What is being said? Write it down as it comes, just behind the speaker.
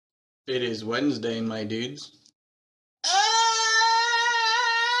It is Wednesday, my dudes.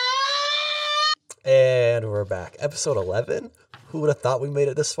 And we're back. Episode 11. Who would have thought we made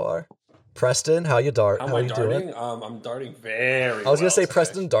it this far? Preston, how you How am I you darting? doing? I'm darting very well. I was gonna say today.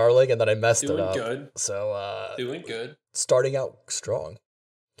 Preston Darling, and then I messed Doing it up. good. So Doing good. starting out strong.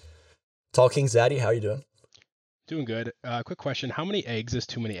 Tall King Zaddy, how you doing? Doing good. Quick question: how many eggs is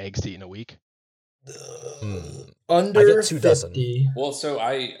too many eggs to eat in a week? Under I get 2 dozen. 50. Well, so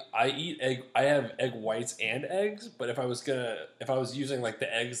I eat egg. I have egg whites and eggs. But if I was using like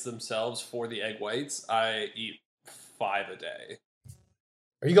the eggs themselves for the egg whites, I eat 5 a day.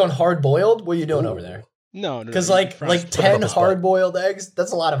 Are you going hard boiled? What are you doing over there? No. Because you like fry- 10 hard boiled eggs,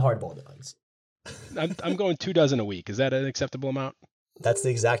 that's a lot of hard boiled eggs. I'm going 2 dozen a week. Is that an acceptable amount? That's the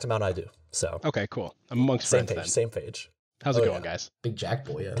exact amount I do. So Okay, cool. I'm amongst same friends page, then. same page. How's it Oh, going, yeah. guys? Big Jack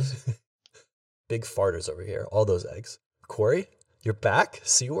boyos. Big farters over here. All those eggs. Corey, you're back.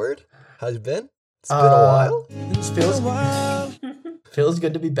 C-word. How you been? It's been a while. Feels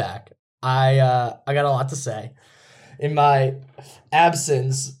good to be back. I got a lot to say. In my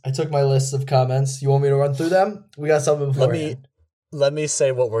absence, I took my list of comments. You want me to run through them? We got something before. Let me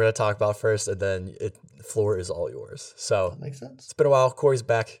say what we're gonna talk about first, and then the floor is all yours. So Makes sense. it's been a while. Corey's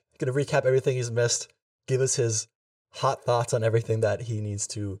back. Gonna recap everything he's missed. Give us his hot thoughts on everything that he needs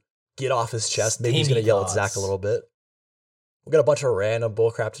to get off his chest. Maybe he's gonna Steamy yell thoughts. at Zach a little bit. We got a bunch of random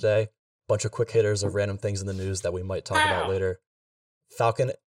bullcrap today. Bunch of quick hitters of random things in the news that we might talk about later.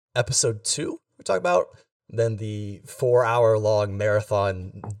 Falcon episode 2 we talk about. Then the 4-hour-long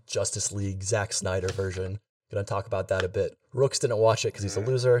marathon Justice League Zack Snyder version. Gonna talk about that a bit. Rooks didn't watch it because he's a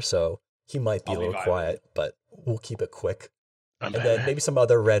loser, so he might be a I'll be little vibing. quiet, but we'll keep it quick. I'm And then maybe some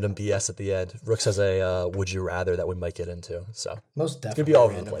other random BS at the end. Rooks has a would you rather that we might get into. So Most it's definitely. gonna be all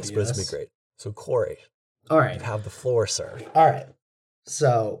over the random place, but it's gonna BS. be great. So Corey, All you right. have the floor, sir. All right.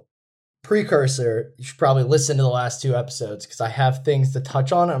 So, precursor, you should probably listen to the last 2 episodes because I have things to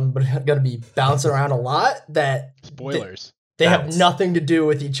touch on. I'm going to be bouncing around a lot that Spoilers. they have Bounce. nothing to do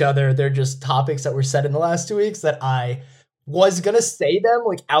with each other. They're just topics that were said in the last 2 weeks that I was going to say them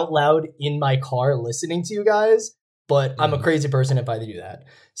like out loud in my car listening to you guys, but I'm a crazy person if I do that.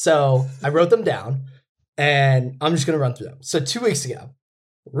 So, I wrote them down and I'm just going to run through them. So, 2 weeks ago,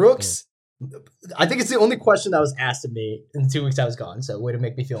 Rooks, I think it's the only question that was asked of me in the 2 weeks I was gone. So way to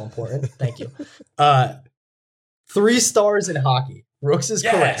make me feel important. Thank you. 3 stars in hockey. Rooks is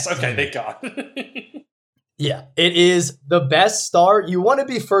Yes. correct. Okay. Thank God. Yeah, it is the best star. You want to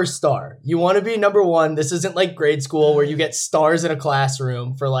be first star. You want to be number 1. This isn't like grade school where you get stars in a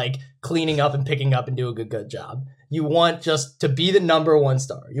classroom for like cleaning up and picking up and do a good job. You want just to be the number 1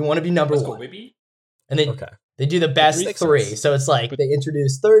 star. You want to be number Let's go, 1. baby. And then Okay. they do the best Makes 3. sense. So it's like But- they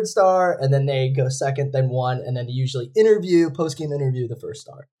introduce 3rd star, and then they go 2nd, then 1, and then they usually post-game interview the 1st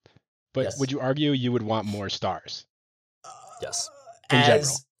star. But Yes. would you argue you would want more stars? Yes.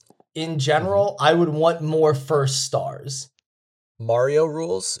 In general, I would want more 1st stars. Mario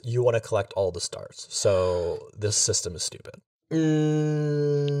rules, you want to collect all the stars. So this system is stupid.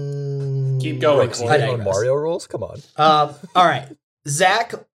 Keep going, Rooks, you Corey. I on digress. Mario rules? Come on. All right.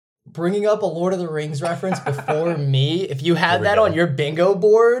 Zach, bringing up a Lord of the Rings reference before me. If you Here had we that go. on your bingo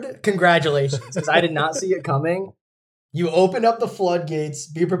board, congratulations, because I did not see it coming. You opened up the floodgates.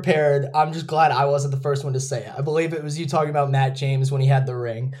 Be prepared. I'm just glad I wasn't the first one to say it. I believe it was you talking about Matt James when he had the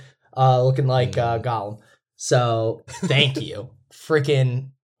ring, looking like Gollum. So thank you.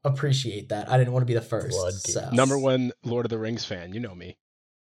 Freaking appreciate that. I didn't want to be the first. Floodgates. So. Number 1 Lord of the Rings fan. You know me.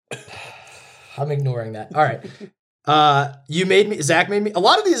 I'm ignoring that. All right. Zach made me, a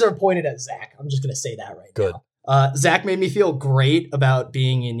lot of these are pointed at Zach. I'm just going to say that right Good. now. Zach made me feel great about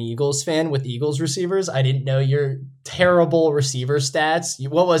being an Eagles fan with Eagles receivers. I didn't know your terrible receiver stats.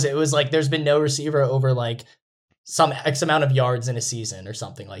 What was it? It was like there's been no receiver over like some X amount of yards in a season or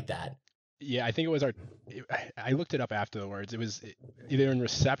something like that. Yeah, I think it was I looked it up afterwards. It was either in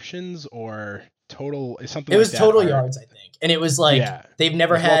receptions or total. Something. It was like that, total or- yards, I think. And it was like Yeah. they've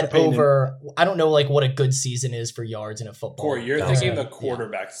never With Walter had Payton over, I don't know like what a good season is for yards in a football. Corey, you're Thousand. thinking the Yeah.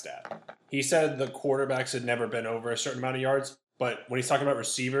 quarterback stat. He said the quarterbacks had never been over a certain amount of yards, but when he's talking about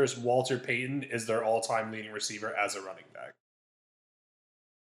receivers, Walter Payton is their all-time leading receiver as a running back.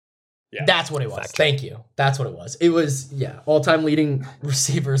 Yeah. That's what it was. Fact check. Thank you. That's what it was. It was, yeah, all-time leading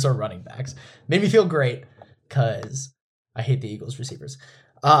receivers or running backs. Made me feel great because I hate the Eagles receivers.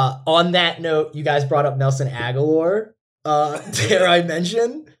 On that note, you guys brought up Nelson Aguilar. Dare I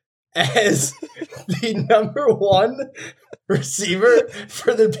mention as the number 1 receiver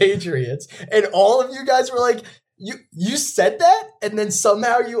for the Patriots. And all of you guys were like, you said that, and then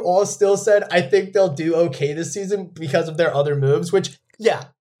somehow you all still said, I think they'll do okay this season because of their other moves, which, yeah,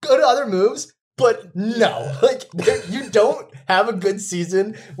 good other moves, but no, like you don't have a good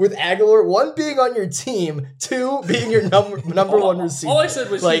season with Aguilar, one being on your team, two being your number one receiver. All I said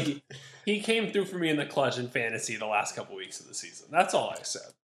was like he came through for me in the clutch in fantasy the last couple weeks of the season. That's all I said.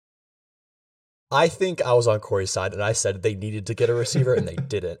 I think I was on Corey's side, and I said they needed to get a receiver, and they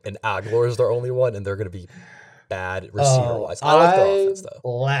didn't. And Aguilar is their only one, and they're going to be bad receiver-wise. I like their offense, though.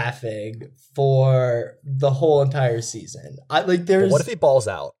 Laughing for the whole entire season. There's. But what if he balls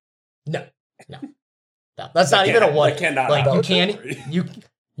out? No. That's not even a what. Cannot like happen. you can't.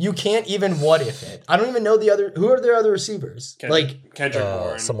 You can't even what if it. I don't even know who are their other receivers. Kendrick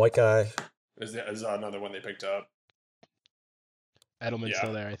Bourne some white guy. is another one they picked up. Edelman's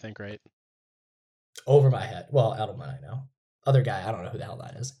still there, I think, right? Over my head. Well, Edelman, I know. Other guy, I don't know who the hell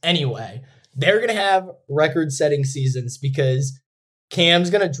that is. Anyway, they're going to have record-setting seasons because Cam's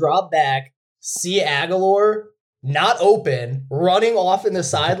going to drop back, see Aguilar not open, running off in the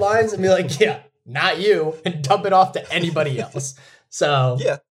sidelines, and be like, yeah, not you, and dump it off to anybody else. So,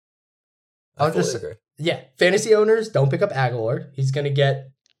 Yeah. I'll just agree. Yeah, fantasy owners, don't pick up Aguilar. He's going to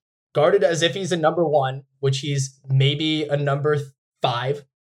get guarded as if he's a number 1, which he's maybe a number 5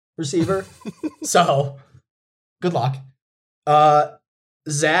 receiver. So, good luck.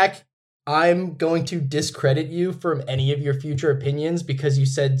 Zach, I'm going to discredit you from any of your future opinions because you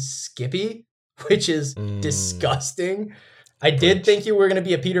said Skippy, which is disgusting. I did think you were going to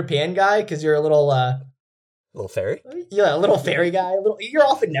be a Peter Pan guy because you're a little fairy? Yeah, a little fairy guy. You're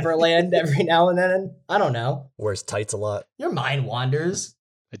off in Neverland every now and then. I don't know. Wears tights a lot. Your mind wanders.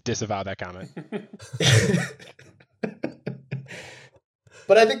 I disavow that comment.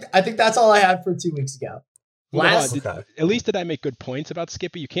 But I think that's all I had for 2 weeks ago. At least did I make good points about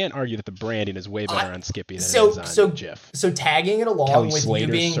Skippy? You can't argue that the branding is way better on Skippy than it is on Jif. So tagging it along Kelly with Slater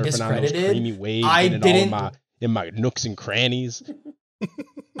you being surfing discredited, on those creamy waves, I didn't. In my nooks and crannies.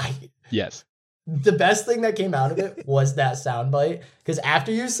 Yes. The best thing that came out of it was that soundbite. Because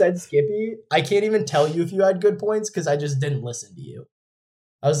after you said Skippy, I can't even tell you if you had good points because I just didn't listen to you.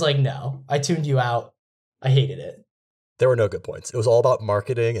 I was like, no, I tuned you out. I hated it. There were no good points. It was all about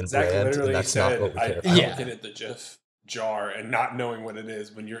marketing and Zach brand, literally and that's said, not what we care about. I Yeah. look at the Jif jar and not knowing what it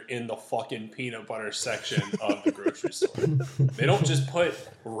is when you're in the fucking peanut butter section of the grocery store. They don't just put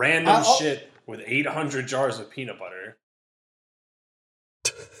random shit with 800 jars of peanut butter.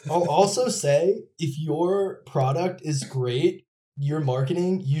 I'll also say, if your product is great, your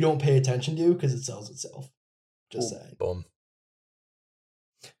marketing, you don't pay attention to because it sells itself. Just saying. Boom.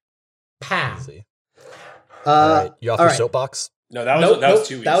 Pow. Easy. All right. You off your soapbox? No, that was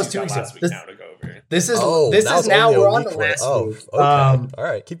 2 weeks. That was You 2 got weeks last ago. week now to go over. This is that was now only a we're on week the worth. last Oh, week. okay. All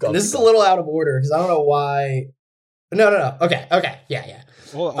right, keep going. This is a little out of order because I don't know why. No. Okay. Yeah.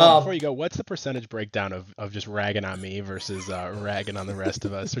 Well, before you go, what's the percentage breakdown of just ragging on me versus ragging on the rest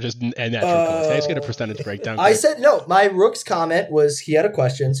of us, or just and natural points? Can I just get a percentage breakdown? I said no. My Rooks comment was he had a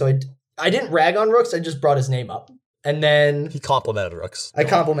question, so I didn't rag on Rooks. I just brought his name up, and then he complimented Rooks. I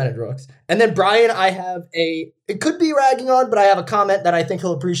complimented Rooks, and then Brian, I have it could be ragging on, but I have a comment that I think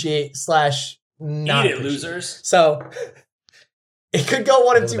he'll appreciate / not Eat it, appreciate. losers. So it could go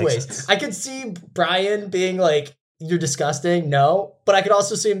one of Doesn't two make ways. sense. I could see Brian being like, "You're disgusting," no, but I could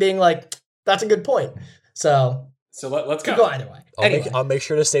also see him being like, "That's a good point." So let's could go. go either way. I'll make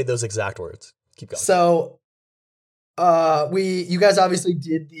sure to say those exact words. Keep going. So, you guys obviously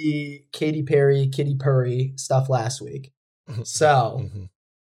did the Katy Perry, Kitty Purry stuff last week. So,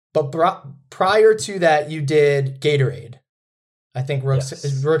 but prior to that, you did Gatorade. I think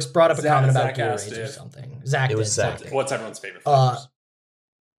Rooks brought up a comment about Gatorade or something. Zach It was did. Zach. Something. What's everyone's favorite flavors?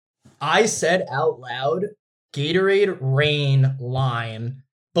 I said out loud Gatorade Rain Lime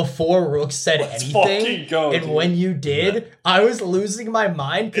before Rooks said Let's anything. fucking go, and dude. when you did, I was losing my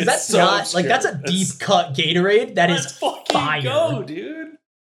mind because It's that's so not like that's a obscure. deep cut Gatorade that Let's is fucking fire. go, dude.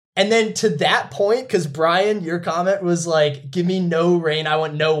 And then to that point, because Brian, your comment was like, "Give me no rain, I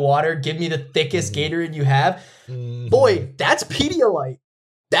want no water. Give me the thickest Gatorade you have." Boy, that's Pedialyte.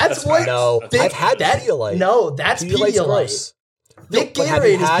 That's what. No, That's I've had that- Pedialyte. No, that's Pedialyte's Pedialyte. gross. Thick No, but have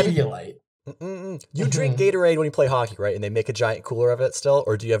you Gatorade is had- Pedialyte. You drink Gatorade when you play hockey, right? And they make a giant cooler of it still,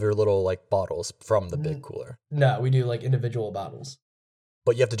 or do you have your little like bottles from the big cooler? No, we do like individual bottles.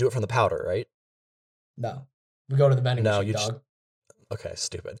 But you have to do it from the powder, right? No, we go to the vending No, machine, you dog. Okay,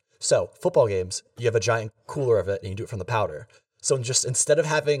 stupid. So football games, you have a giant cooler of it, and you do it from the powder. So just instead of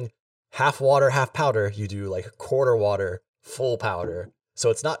having half water, half powder, you do like quarter water, full powder. So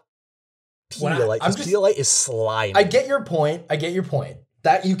it's not Pedialyte. I'm Because just- Pedialyte is slimy. I get your point.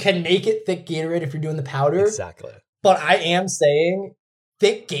 That you can make it thick Gatorade if you're doing the powder. Exactly. But I am saying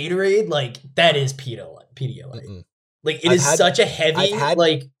thick Gatorade, like that is Pedialyte. Mm-mm. Like it I've is had- such a heavy, I've had-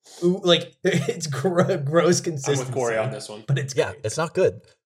 like like it's gross consistency. I'm with Corey on this one. But it's Yeah, great. it's not good.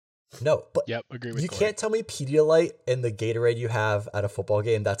 No, but Yep, agree with you Corey. can't tell me Pedialyte and the Gatorade you have at a football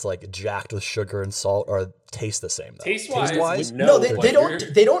game that's like jacked with sugar and salt or taste the same though. Taste-wise, No, but they your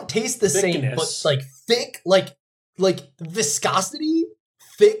don't taste the same, but thickness- like thick, like viscosity,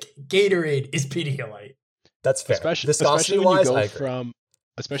 thick Gatorade is Pedialyte. That's fair. Especially when you Viscosity-wise, go I agree.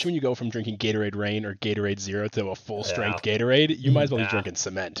 especially when you go from drinking Gatorade Rain or Gatorade Zero to a full strength Gatorade, you might as well be Yeah. drinking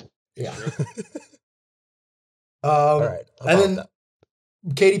cement. Yeah. All right. I'm and fine then with that.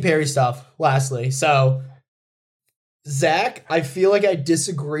 Katy Perry stuff, lastly. So, Zach, I feel like I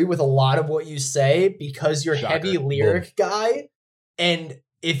disagree with a lot of what you say because you're a Shocker. heavy lyric guy. And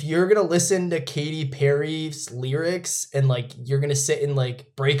if you're going to listen to Katy Perry's lyrics and like you're going to sit and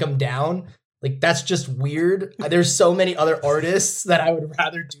like break them down, like that's just weird. There's so many other artists that I would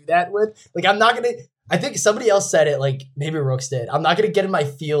rather do that with. Like I'm not going to, I think somebody else said it, like maybe Rooks did. I'm not going to get in my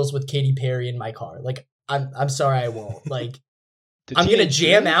feels with Katy Perry in my car. Like I'm sorry, I won't. Like, I'm going to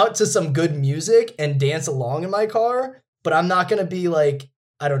jam out to some good music and dance along in my car, but I'm not going to be like,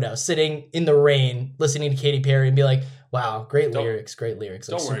 I don't know, sitting in the rain listening to Katy Perry and be like, wow, great lyrics. Like, Don't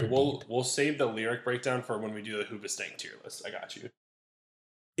worry, super deep. we'll save the lyric breakdown for when we do the Hoobastank tier list. I got you.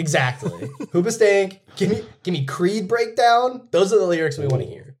 Exactly. Hoobastank, give me Creed breakdown. Those are the lyrics we want to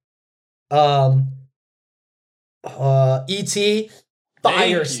hear. E.T. Thank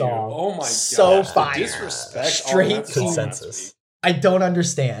fire you. song. Oh my god. So The fire. disrespect. Straight I'll have to call consensus. last week. I don't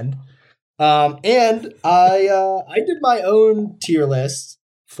understand. And I did my own tier list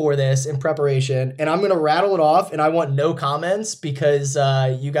for this in preparation, and I'm gonna rattle it off, and I want no comments because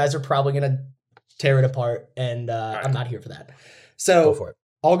you guys are probably gonna tear it apart, and I'm not here for that. Go So for it.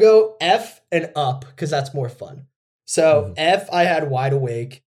 I'll go F and up because that's more fun. So Mhm. F, I had Wide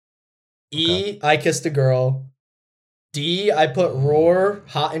Awake. E, I Kissed a Girl. D, I put Roar,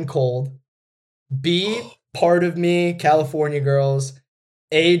 Hot and Cold. B, Part of Me, California Girls.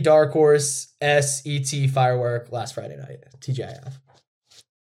 A, Dark Horse. S, E.T. Firework, Last Friday Night. TGIF.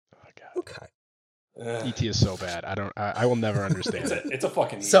 Oh, God. Okay. Ugh. ET is so bad. I will never understand it. It's a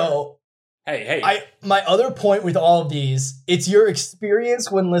fucking. So hey. my other point with all of these, it's your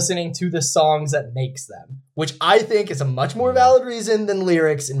experience when listening to the songs that makes them, which I think is a much more valid reason than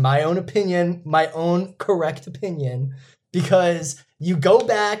lyrics, in my own opinion, my own correct opinion, because you go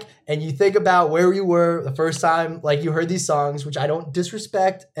back and you think about where you were the first time, like you heard these songs, which I don't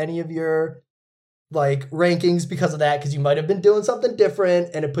disrespect any of your like rankings because of that, because you might have been doing something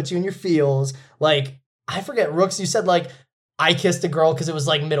different and it puts you in your feels. Like, I forget, Rooks, you said like, I Kissed a Girl because it was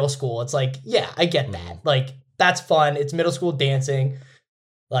like middle school. It's like, yeah, I get that. Like, that's fun. It's middle school dancing.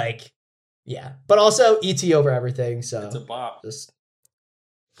 Like, yeah. But also E.T. over everything. So It's a bop. just,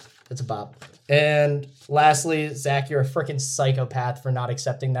 it's a bop. And lastly, Zach, you're a freaking psychopath for not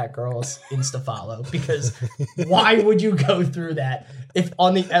accepting that girl's Insta follow, because why would you go through that if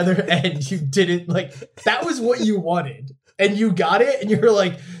on the other end you didn't, like, that was what you wanted and you got it and you were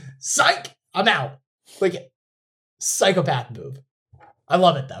like, psych, I'm out. Like, psychopath move. I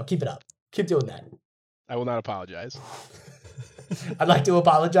love it though. Keep it up. Keep doing that. I will not apologize. I'd like to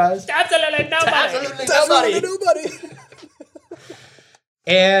apologize. Absolutely Absolutely nobody.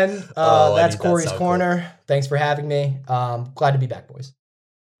 And Oh, I that's need that Corey's sound Corner. Thanks for having me. Glad to be back, boys.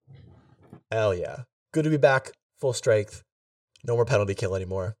 Hell yeah. Good to be back. Full strength. No more penalty kill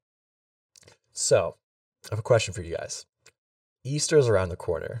anymore. So, I have a question for you guys. Easter's around the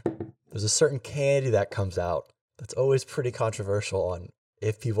corner. There's a certain candy that comes out that's always pretty controversial on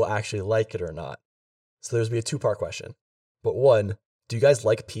if people actually like it or not. So there's be a two-part question. But one, do you guys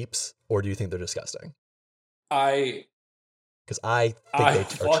like Peeps or do you think they're disgusting? I Because I think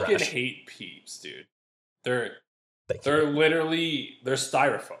they are fucking trash. hate Peeps, dude. They're Thank you. they're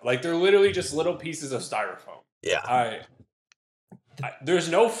styrofoam. Like they're literally just little pieces of styrofoam. Yeah. There's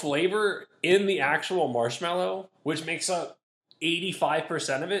no flavor in the actual marshmallow, which makes up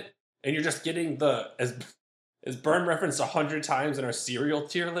 85% of it, and you're just getting as Burn referenced 100 times in our cereal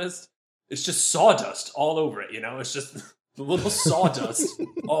tier list. It's just sawdust all over it. You know, it's just the little sawdust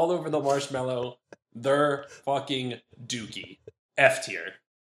all over the marshmallow. They're fucking dookie. F tier.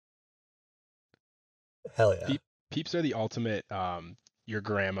 Hell yeah. Peeps are the ultimate. Your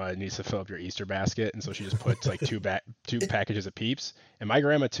grandma needs to fill up your Easter basket, and so she just puts like two packages of Peeps. And my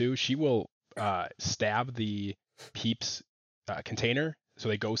grandma too, she will stab the Peeps container so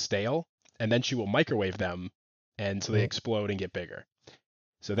they go stale, and then she will microwave them, and so they explode and get bigger.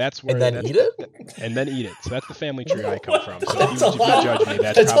 So that's where. And then eat it? And then eat it. So that's the family tree I come from. So That's if you judge me,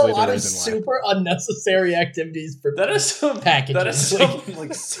 that's a probably lot the of reason why. super unnecessary activities for That is some packages. That is some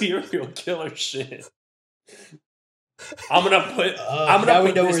like serial killer shit. I'm gonna put now we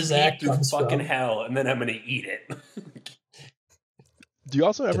put know this where Zach meat through comes fucking from. hell, and then I'm gonna eat it. Do you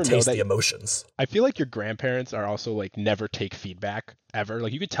also To ever know taste that the emotions. I feel like your grandparents are also like never take feedback ever.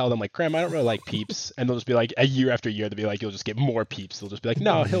 Like you could tell them like, Grandma, I don't really like Peeps, and they'll just be like, a year after year, they'll be like, you'll just get more Peeps. They'll just be like,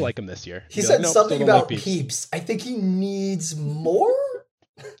 no, he'll like them this year. He Be said like, nope, something still don't about like Peeps. I think he needs more.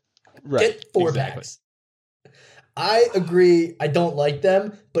 Right, Get 4 exactly. packs. I agree. I don't like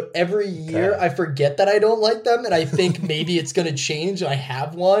them, but every year Okay. I forget that I don't like them, and I think maybe it's gonna change. And I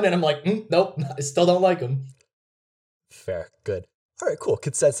have one, and I'm like, nope, I still don't like them. Fair. Good. All right, cool.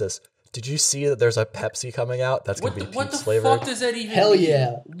 Consensus. Did you see that there's a Pepsi coming out that's going to be What the Peeps flavored? fuck does that even Hell mean?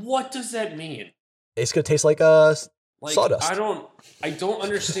 yeah. What does that mean? It's going to taste like Like, sawdust. I don't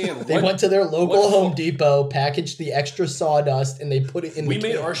understand. They went to their local what- Home Depot, packaged the extra sawdust, and they put it in. We the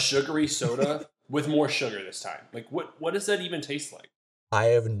made can. our sugary soda with more sugar this time. Like, what does that even taste like? I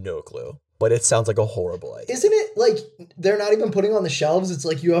have no clue, but it sounds like a horrible idea. Isn't it like they're not even putting it on the shelves? It's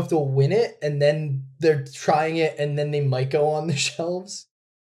like you have to win it, and then they're trying it, and then they might go on the shelves.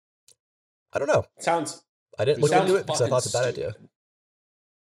 I don't know. Sounds I didn't look sounds into it because I fucking thought it's a bad idea. stupid.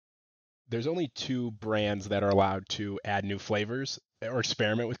 There's only 2 brands that are allowed to add new flavors or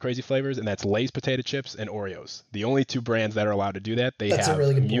experiment with crazy flavors, and that's Lay's potato chips and Oreos. The only 2 brands that are allowed to do that. They That's a have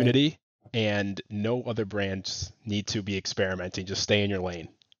really good point. immunity, and no other brands need to be experimenting. Just stay in your lane.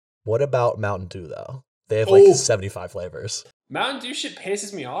 What about Mountain Dew, though? They have like Oh. 75 flavors. Mountain Dew shit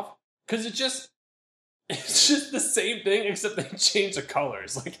pisses me off because it's just the same thing except they change the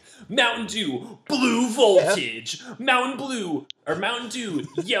colors. Like Mountain Dew blue voltage, Mountain Blue or Mountain Dew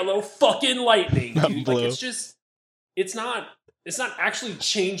yellow fucking lightning. Mountain Dude. Blue. Like it's not actually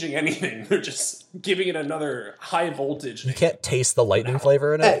changing anything. They're just giving it another high voltage. You can't taste the lightning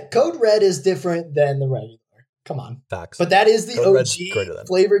flavor in it. Hey, Code Red is different than the regular. Come on. Facts. But that is the Code Red's OG greater than.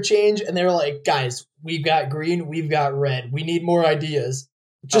 flavor change, and they were like, guys, we've got green, we've got red. We need more ideas.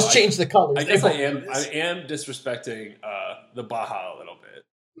 Just Oh, change the colors. I They guess I won't do am this. disrespecting the Baja a little bit.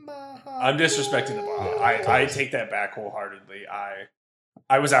 I'm disrespecting the Baja. I take that back wholeheartedly.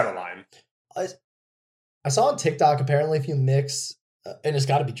 I was out of line. I saw on TikTok, apparently if you mix, and it's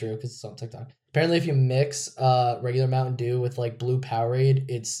got to be true because it's on TikTok. Apparently if you mix regular Mountain Dew with like blue Powerade,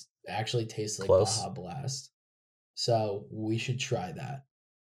 it's actually tastes like Close. Baja Blast. So we should try that.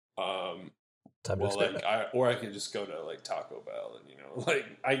 Time to Well, experiment. I could just go to like Taco Bell and like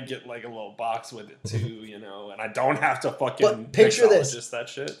I can get like a little box with it too, and I don't have to fucking But picture this. mixologist that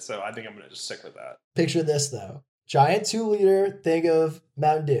shit. So I think I'm gonna just stick with that. Picture this though. Giant 2-liter thing of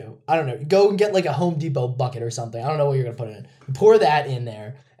Mountain Dew. I don't know. Go and get like a Home Depot bucket or something. I don't know what you're going to put it in. You pour that in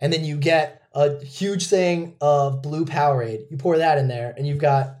there, and then you get a huge thing of blue Powerade. You pour that in there, and you've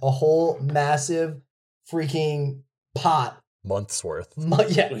got a whole massive freaking pot. Months worth.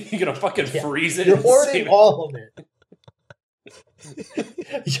 Yeah. You're gonna fucking Yeah. freeze it. You're and hoarding save it? all of it.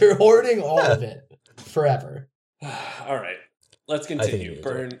 You're hoarding all of it forever. All right, let's think continue. you do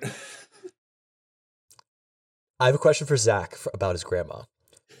Burn. I have a question for Zach about his grandma.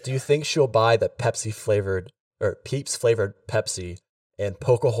 Do you think she'll buy the Pepsi flavored or Peeps flavored Pepsi and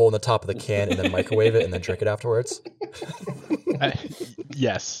poke a hole in the top of the can and then microwave it and then drink it afterwards?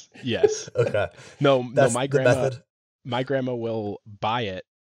 Yes. Okay. No, That's my the grandma. method. My grandma will buy it,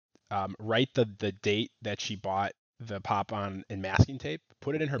 write the date that she bought the pop on in masking tape,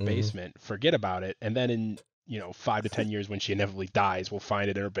 put it in her Mhm. basement, forget about it, and then in 5 to 10 years when she inevitably dies, we'll find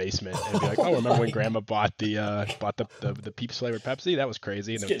it in her basement and be like, oh, remember when my grandma bought the Peeps flavored Pepsi? That was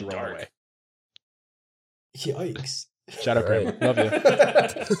crazy, and It's then getting throw it dark. away. Yikes. Shout out, Right. grandma, love you.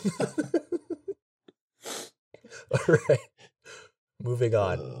 All right. Moving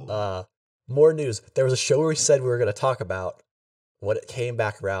on. More news. There was a show we said we were going to talk about when it came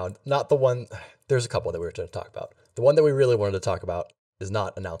back around. Not the one. There's a couple that we were going to talk about. The one that we really wanted to talk about is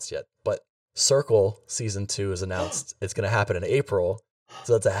not announced yet, but Circle season 2 is announced. It's going to happen in April,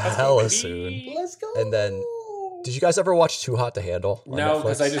 so that's a Let's go, hella baby. soon. Let's go. And then, did you guys ever watch Too Hot to Handle? on No,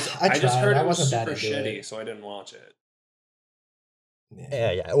 because I Netflix? just I I just tried. heard I it was wasn't that super into shitty, it. so I didn't watch it.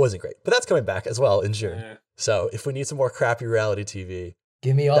 Yeah, it wasn't great, but that's coming back as well in June. Eh. So if we need some more crappy reality TV,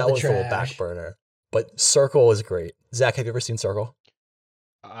 Give me all that the one's a little trash. back burner. But Circle is great. Zach, have you ever seen Circle?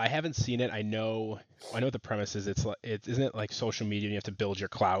 I haven't seen it. I know what the premise is. Isn't it like social media and you have to build your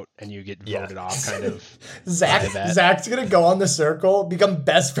clout and you get Yeah. voted off kind of. Zach, by that. Zach's gonna go on the circle, become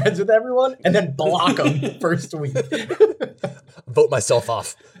best friends with everyone, and then block them first week. Vote myself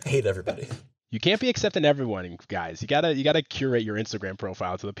off. Hate everybody. You can't be accepting everyone, guys. You gotta curate your Instagram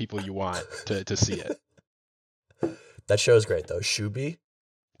profile to the people you want to see it. That show's great though. Shuby,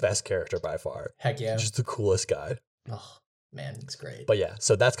 best character by far. Heck yeah. Just the coolest guy. Oh man, it's great. But yeah,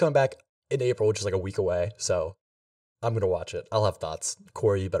 so that's coming back in April, which is like a week away. So I'm gonna watch it. I'll have thoughts.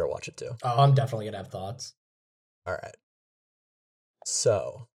 Corey, you better watch it too. Oh, I'm definitely gonna have thoughts. All right.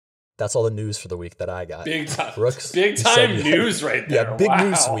 So that's all the news for the week that I got. Big time, Brooks, big you time said- news right there. Yeah, big Wow.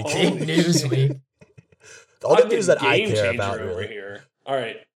 news week. Big news week. All the Fucking news that I game care changer about. over Really. here. All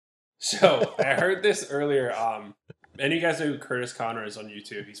right. So I heard this earlier. And you guys know who Curtis Connor is on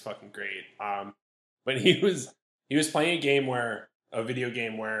YouTube. He's fucking great. But he was playing a video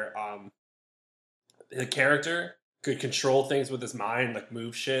game where the character could control things with his mind, like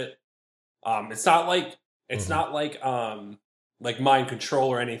move shit. It's not like mind control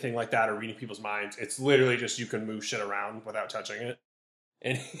or anything like that, or reading people's minds. It's literally just you can move shit around without touching it.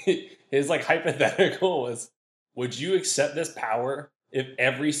 And his like hypothetical was, would you accept this power if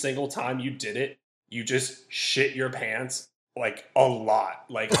every single time you did it, you just shit your pants like a lot?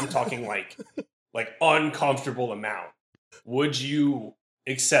 Like I'm talking like uncomfortable amount. Would you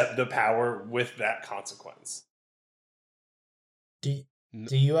accept the power with that consequence? Do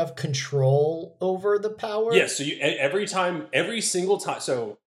you have control over the power? Yes. So you every single time.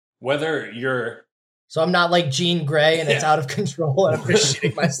 So whether you're So I'm not like Jean Grey and it's out of control and I'm just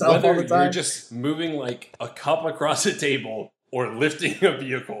shitting myself all whether the time. you're just moving like a cup across a table or lifting a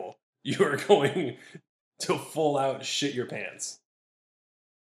vehicle, you are going to full out shit your pants.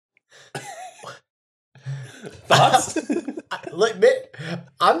 Thoughts?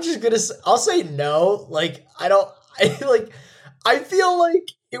 I'm just gonna. I'll say no. Like I feel like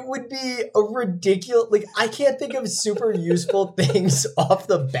it would be a ridiculous. Like I can't think of super useful things off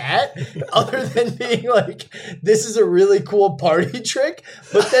the bat other than being like, this is a really cool party trick.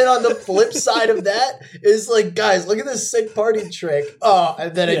 But then on the flip side of that is like, guys, look at this sick party trick. Oh,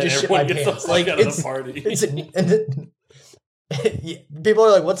 and then I just shit my everyone gets pants. the fuck Like out of it's the party. and then, people are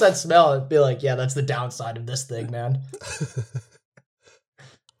like, what's that smell? I'd be like, yeah, that's the downside of this thing, man.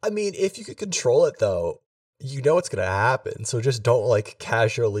 I mean, if you could control it though, you know what's gonna happen. So just don't like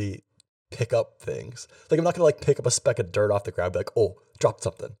casually pick up things. Like I'm not gonna like pick up a speck of dirt off the ground, and be like, oh, dropped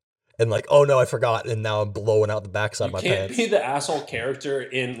something, and like, oh no, I forgot, and now I'm blowing out the backside of my You can't pants. be the asshole character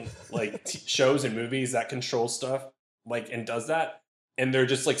in like shows and movies that controls stuff like and does that, and they're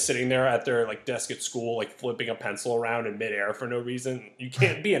just like sitting there at their like desk at school, like flipping a pencil around in midair for no reason. You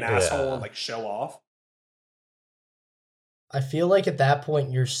can't be an asshole Yeah. and like show off. I feel like at that point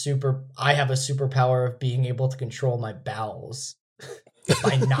I have a superpower of being able to control my bowels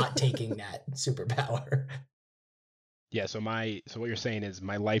by not taking that superpower. Yeah, so what you're saying is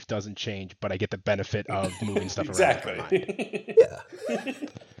my life doesn't change, but I get the benefit of moving stuff Exactly. around with my mind. Yeah.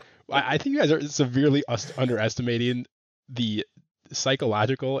 I think you guys are severely underestimating the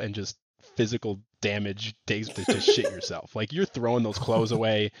psychological and just physical damage takes to just shit yourself. Like you're throwing those clothes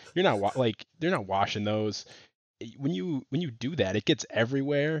away. You're not they're not washing those. When you do that, it gets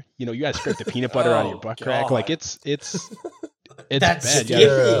everywhere. You know, you gotta scrape the peanut butter out of your butt crack. God. Like it's That's bad. sticky,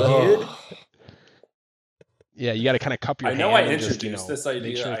 dude. You gotta kind of cup your I hand. know I and introduced just, this make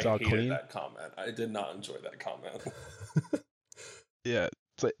idea. sure it's I all hated clean. that comment. I did not enjoy that comment. Yeah,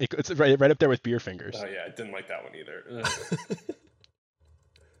 it's right up there with beer fingers. Oh yeah, I didn't like that one either. Ugh.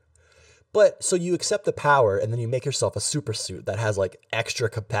 But so you accept the power, and then you make yourself a super suit that has like extra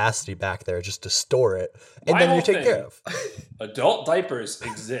capacity back there just to store it, and My then whole you're taken care thing- of. Adult diapers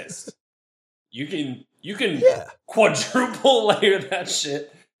exist. You can Yeah. quadruple layer that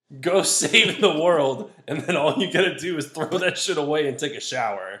shit, go save the world, and then all you gotta do is throw that shit away and take a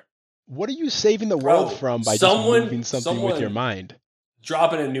shower. What are you saving the world Bro, from by someone- just moving something with your someone- mind?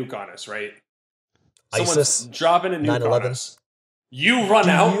 Dropping a nuke on us, right? Someone's ISIS, dropping a nuke on 9/11. us. You run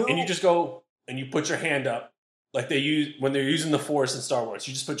Do out you- and you just go and you put your hand up like they use when they're using the Force in Star Wars.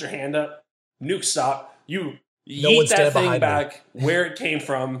 You just put your hand up, nuke stop. You No yeet one's that standing thing behind me. back where it came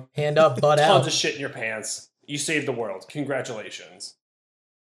from. Hand up, butt Tons out. of shit in your pants. You saved the world. Congratulations.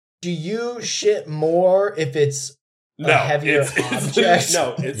 Do you shit more if it's No, heavier object?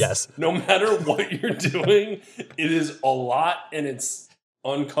 no. It's Yes. No matter what you're doing, it is a lot and it's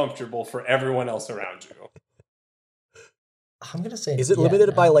uncomfortable for everyone else around you. I'm gonna say. Is it yeah,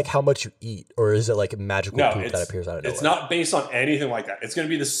 limited by no. like how much you eat, or is it like magical No, poop that appears out of nowhere? It's not based on anything like that. It's going to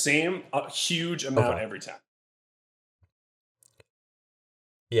be the same huge amount Okay. every time.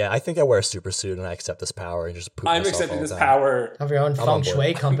 Yeah, I think I wear a super suit and I accept this power and just poop I'm myself accepting all this the time. power. Have your own I'm feng on board.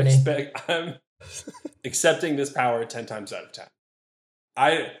 shui company. I'm accepting this power 10 times out of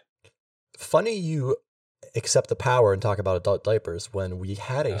 10. Funny you accept the power and talk about adult diapers when we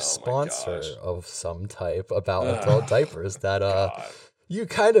had Oh a my sponsor gosh. of some type about Ugh. adult diapers that God. you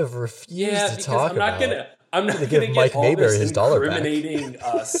kind of refused Yeah, to because talk I'm not about. gonna give get Mike all Mayberry this his dollar back. incriminating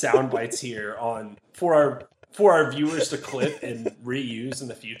sound bites here on for our viewers to clip and reuse in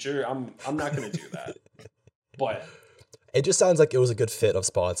the future. I'm not gonna do that. But It just sounds like it was a good fit of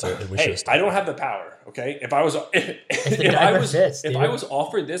sponsor, and we Hey, should. I don't have the power. Okay, if I was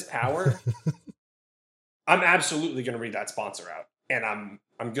offered this power, I'm absolutely going to read that sponsor out, and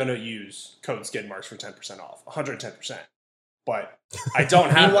I'm going to use code Skidmarks for 10% off, 110%. But I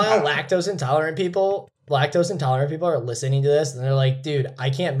don't have. Meanwhile, lactose intolerant people are listening to this, and they're like, "Dude, I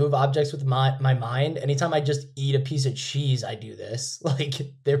can't move objects with my mind. Anytime I just eat a piece of cheese, I do this." Like,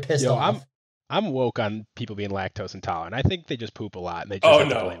 they're pissed off. I'm woke on people being lactose intolerant. I think they just poop a lot, and they just have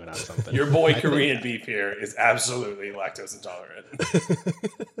to blame it on something. Your boy Korean beef here is absolutely lactose intolerant.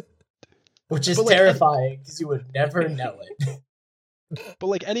 Which is terrifying because you would never know it. But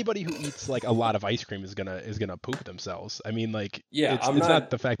like anybody who eats like a lot of ice cream is gonna poop themselves. I mean, like, yeah, it's not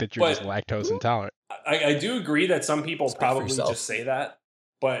the fact that you're just lactose intolerant. I do agree that some people probably just say that,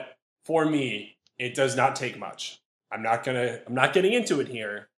 but for me, it does not take much. I'm not getting into it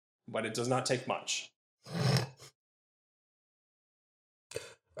here, but it does not take much.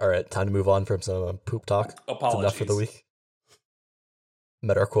 All right, time to move on from some poop talk. Apologies. It's enough for the week.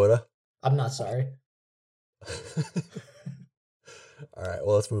 Met our quota. I'm not sorry. All right,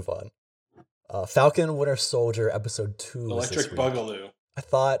 well, let's move on. Falcon Winter Soldier episode 2. Electric Boogaloo. I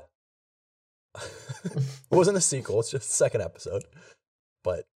thought it wasn't a sequel, it's just the second episode.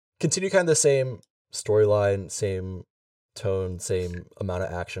 But continue kind of the same storyline, same tone, same amount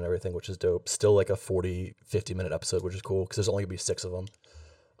of action, everything, which is dope. Still like a 40-50 minute episode, which is cool because there's only gonna be 6 of them.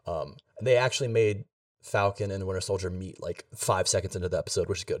 And they actually made Falcon and Winter Soldier meet like 5 seconds into the episode,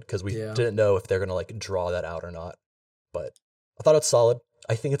 which is good because we didn't know if they're gonna like draw that out or not. But I thought it's solid.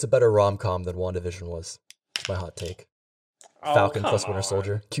 I think it's a better rom-com than WandaVision was. It's my hot take. Falcon plus Winter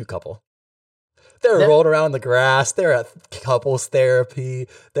Soldier. Cute couple. They're rolling around in the grass. They're at couples therapy.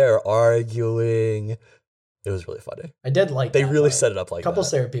 They're arguing. It was really funny. I did like They that really part. set it up like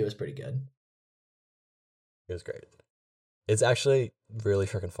couples that. therapy was pretty good. It was great. It's actually really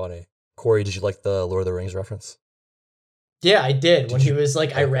freaking funny. Corey, did you like the Lord of the Rings reference? Yeah, I did. When he was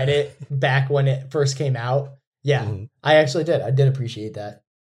like, I read it back when it first came out. Yeah, I actually did. I did appreciate that.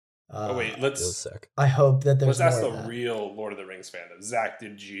 Wait, it was sick. I hope that there's let's ask more the of that. real Lord of the Rings fandom. Zach,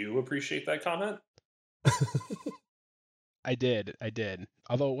 did you appreciate that comment? I did.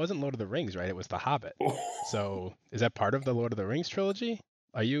 Although it wasn't Lord of the Rings, right? It was The Hobbit. So is that part of the Lord of the Rings trilogy?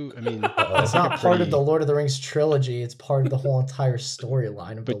 I mean, It's not part of the Lord of the Rings trilogy. It's part of the whole entire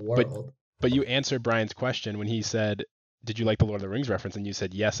storyline of the world. But you answered Brian's question when he said, "Did you like the Lord of the Rings reference?" And you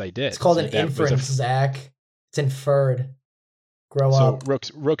said, "Yes, I did." It's called an inference, Zach. It's inferred. Grow up. So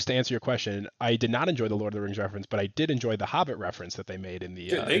Rooks, to answer your question, I did not enjoy the Lord of the Rings reference, but I did enjoy the Hobbit reference that they made in the.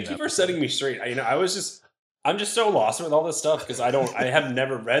 Dude, thank you for setting me straight. I'm just so lost with all this stuff because I have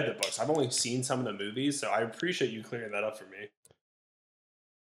never read the books. I've only seen some of the movies, so I appreciate you clearing that up for me.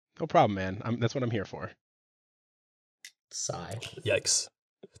 No problem, man. That's what I'm here for. Sigh. Yikes.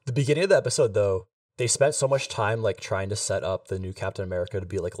 The beginning of the episode, though, they spent so much time like trying to set up the new Captain America to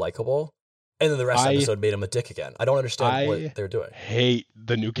be like likable, and then the rest of the episode made him a dick again. I don't understand what they're doing. Hate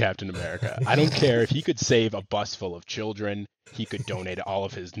the new Captain America. I don't care if he could save a bus full of children. He could donate all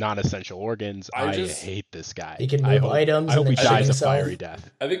of his non-essential organs. I hate this guy. He can move items. I hope and he dies a fiery death.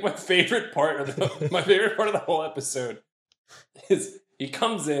 I think my favorite part of the whole episode is he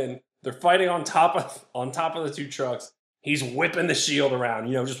comes in. They're fighting on top of the 2 trucks. He's whipping the shield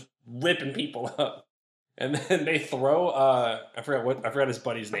around, just ripping people up. And then they throw I forgot his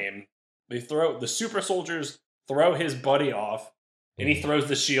buddy's name. The super soldiers throw his buddy off, and he throws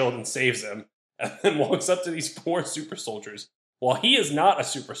the shield and saves him, and then walks up to these poor super soldiers while he is not a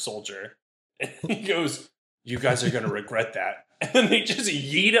super soldier. And he goes, "You guys are gonna regret that." And then they just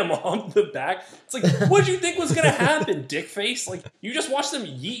yeet him on the back. It's like, what did you think was gonna happen, dickface? Like, you just watched them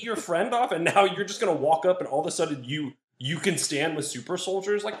yeet your friend off, and now you're just gonna walk up and all of a sudden you can stand with super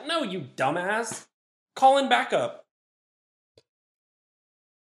soldiers? Like, no, you dumbass. Call in backup.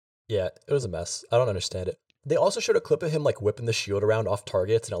 Yeah, it was a mess. I don't understand it. They also showed a clip of him like whipping the shield around off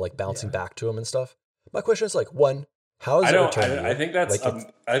targets and it like bouncing back to him and stuff. My question is like, one, how is it returning? I think that's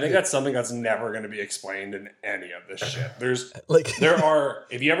that's something that's never going to be explained in any of this shit. There's if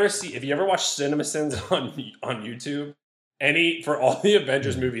you ever watch CinemaSins on YouTube, for all the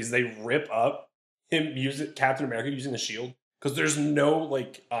Avengers movies, they rip up him Captain America using the shield because there's no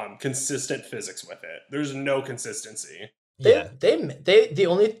like consistent physics with it. There's no consistency. The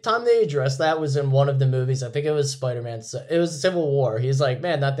only time they addressed that was in one of the movies. I think it was Spider-Man. It was Civil War. He's like,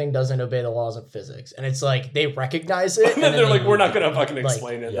 man, that thing doesn't obey the laws of physics. And it's like, they recognize it. And then they're like, we're not going to fucking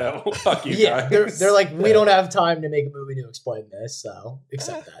explain it though. Fuck you guys. They're like, we don't have time to make a movie to explain this. So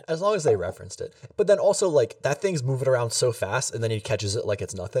accept that. As long as they referenced it. But then also like that thing's moving around so fast and then he catches it like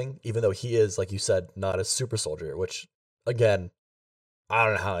it's nothing. Even though he is, like you said, not a super soldier, which again, I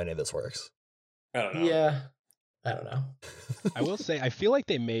don't know how any of this works. I don't know. Yeah, I don't know. I will say, I feel like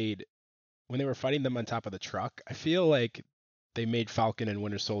they made, when they were fighting them on top of the truck, I feel like they made Falcon and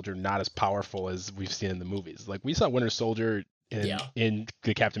Winter Soldier not as powerful as we've seen in the movies. Like, we saw Winter Soldier in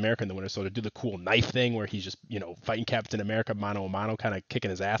the Captain America and the Winter Soldier do the cool knife thing where he's just, fighting Captain America mano a mano, kind of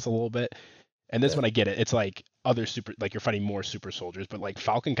kicking his ass a little bit. And this one, I get it. It's like you're fighting more super soldiers, but like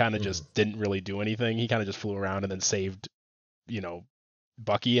Falcon kind of just didn't really do anything. He kind of just flew around and then saved,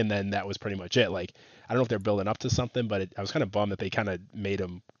 Bucky, and then that was pretty much it. Like, I don't know if they're building up to something, but I was kind of bummed that they kind of made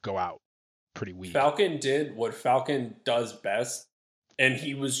him go out pretty weak. Falcon did what Falcon does best, and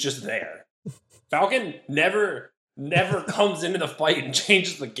he was just there. Falcon never comes into the fight and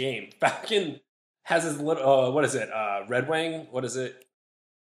changes the game. Falcon has his little, what is it? Red Wing? What is it?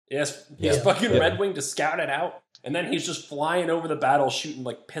 Yes, he's fucking Red Wing to scout it out, and then he's just flying over the battle shooting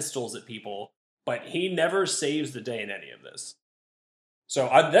like pistols at people, but he never saves the day in any of this. So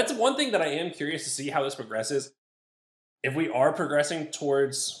that's one thing that I am curious to see how this progresses. If we are progressing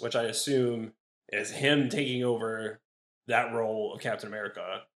towards, which I assume is him taking over that role of Captain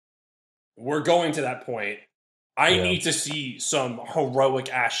America, we're going to that point. I need to see some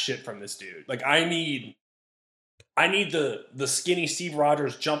heroic ass shit from this dude. Like, I need the skinny Steve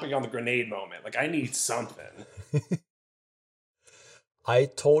Rogers jumping on the grenade moment. Like, I need something. I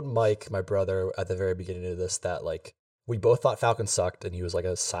told Mike, my brother, at the very beginning of this that, like, we both thought Falcon sucked and he was, like,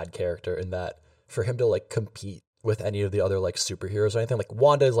 a side character, and that for him to, like, compete with any of the other, like, superheroes or anything, like,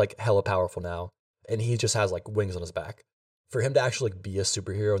 Wanda is, like, hella powerful now, and he just has, like, wings on his back. For him to actually, like, be a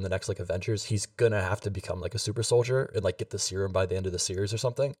superhero in the next, like, Avengers, he's gonna have to become, like, a super soldier and, like, get the serum by the end of the series or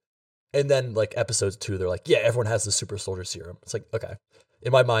something. And then, like, episode 2, they're like, yeah, everyone has the super soldier serum. It's like, okay.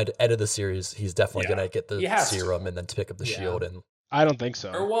 In my mind, end of the series, he's definitely going to get the serum and then to pick up the shield. And I don't think so.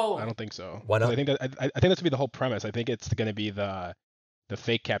 I don't think so. Why not? I think that's going to be the whole premise. I think it's going to be the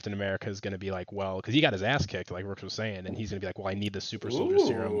fake Captain America is going to be like, well, because he got his ass kicked, like Rooks was saying, and he's going to be like, well, I need the super soldier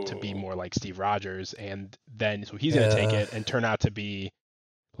serum to be more like Steve Rogers. And then, so he's going to take it and turn out to be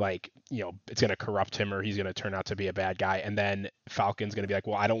like, it's going to corrupt him, or he's going to turn out to be a bad guy. And then Falcon's going to be like,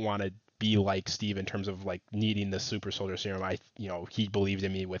 well, I don't want to be like Steve in terms of like needing the super soldier serum. He believed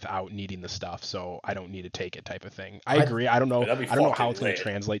in me without needing the stuff, so I don't need to take it, type of thing. I agree. I don't know how it's going to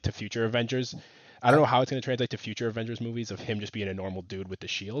translate to future Avengers. I don't know how it's going to translate to future Avengers movies of him just being a normal dude with the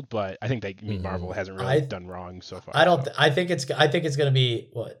shield, but I think Marvel hasn't really done wrong so far. I think it's going to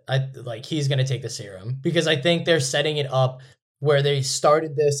be he's going to take the serum, because I think they're setting it up where they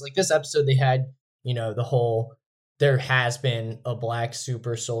started this, like this episode they had, the whole, there has been a black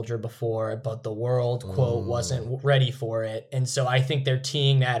super soldier before, but the world, quote, wasn't ready for it. And so I think they're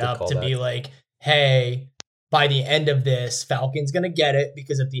teeing that up to be like, hey, by the end of this, Falcon's going to get it,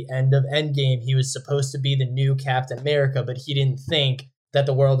 because at the end of Endgame, he was supposed to be the new Captain America, but he didn't think that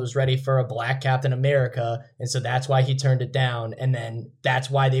the world was ready for a black Captain America. And so that's why he turned it down. And then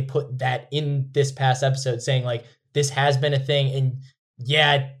that's why they put that in this past episode, saying like, this has been a thing. And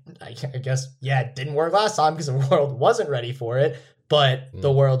yeah, I guess, it didn't work last time because the world wasn't ready for it, but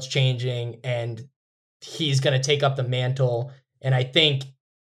the world's changing and he's going to take up the mantle. And I think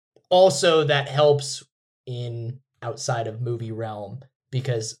also that helps in outside of movie realm,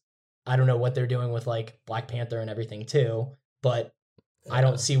 because I don't know what they're doing with like Black Panther and everything too, but I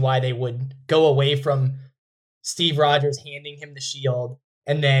don't see why they would go away from Steve Rogers handing him the shield,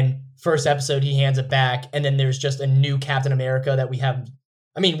 and then first episode he hands it back, and then there's just a new Captain America that we have.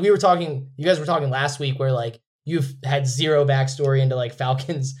 I mean, you guys were talking last week where like you've had zero backstory into like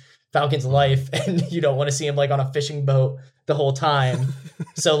Falcon's life, and you don't want to see him like on a fishing boat the whole time.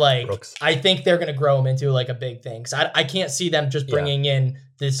 So like, I think they're going to grow him into like a big thing. Cause I can't see them just bringing in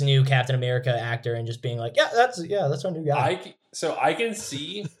this new Captain America actor and just being like, that's our new guy. So I can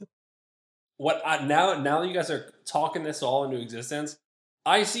see what now that you guys are talking this all into existence,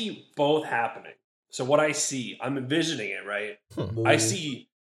 I see both happening. So what I see, I'm envisioning it, right?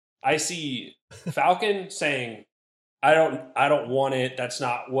 I see Falcon saying, I don't want it. That's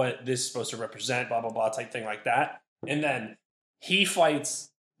not what this is supposed to represent, blah, blah, blah, type thing like that. And then he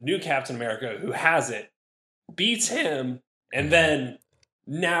fights new Captain America who has it, beats him, and then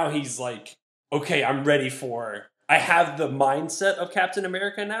now he's like, okay, I'm ready I have the mindset of Captain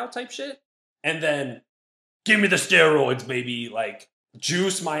America now type shit. And then give me the steroids, baby. Like,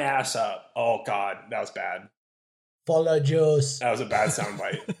 juice my ass up. Oh, God, that was bad. Follow juice. That was a bad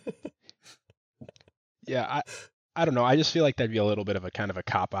soundbite. Yeah, I don't know. I just feel like that'd be a little bit of a kind of a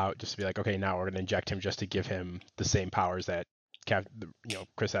cop out, just to be like, okay, now we're going to inject him just to give him the same powers that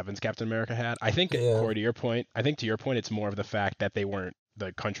Chris Evans Captain America had. I think, Corey, to your point, it's more of the fact that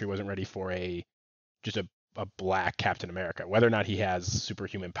the country wasn't ready for just a a black Captain America, whether or not he has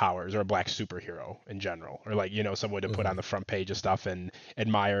superhuman powers or a black superhero in general, or like, someone to put on the front page of stuff and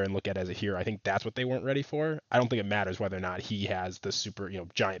admire and look at as a hero. I think that's what they weren't ready for. I don't think it matters whether or not he has the super,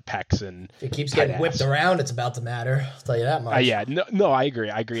 giant pecs and if it keeps getting whipped around, it's about to matter. I'll tell you that much. Yeah, no, I agree.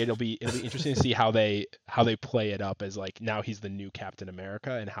 It'll be interesting to see how they play it up as like now he's the new Captain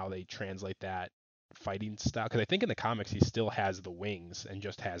America and how they translate that fighting style, because I think in the comics he still has the wings and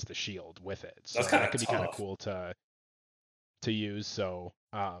just has the shield with it, so that could be kind of cool to use. So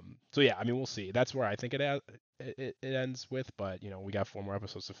yeah, I mean, we'll see. That's where I think it ends with, but we got 4 more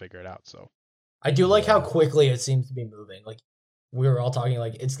episodes to figure it out. So I do like how quickly it seems to be moving. Like we were all talking,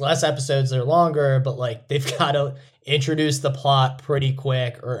 like it's less episodes, they're longer, but like they've got to introduce the plot pretty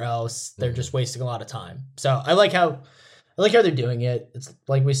quick or else they're just wasting a lot of time. So I like how they're doing it. It's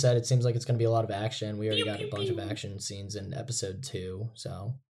like we said, it seems like it's going to be a lot of action. We already got a bunch of action scenes in episode 2.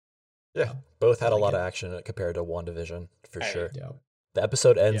 So yeah, both had a lot of action compared to WandaVision for sure. Yeah. The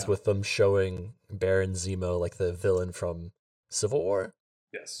episode ends with them showing Baron Zemo, like the villain from Civil War,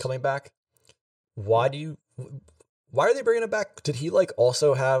 coming back. Why are they bringing it back? Did he like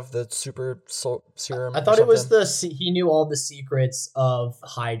also have the super serum? I thought it was he knew all the secrets of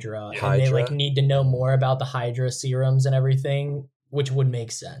Hydra, and they like need to know more about the Hydra serums and everything, which would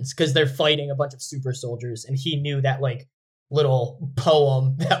make sense because they're fighting a bunch of super soldiers, and he knew that like little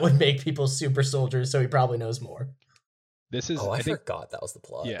poem that would make people super soldiers, so he probably knows more. I forgot that was the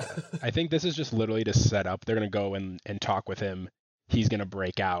plot. Yeah, I think this is just literally to set up. They're gonna go and talk with him. He's going to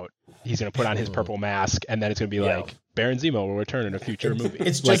break out. He's going to put on his purple mask, and then it's going to be like, Baron Zemo will return in a future movie.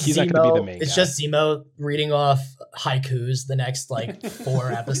 It's just like, he's Zemo, not going to be the main guy. It's just Zemo reading off haikus the next,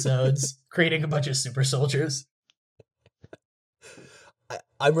 4 episodes, creating a bunch of super soldiers.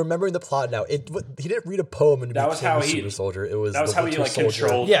 I'm remembering the plot now. He didn't read a poem and became a super soldier. That was how he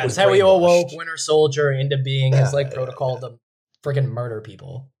controlled. Yeah, it's how he awoke Winter Soldier into being his protocol to freaking murder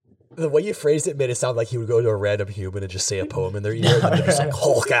people. The way you phrased it made it sound like he would go to a random human and just say a poem in their ear and then just like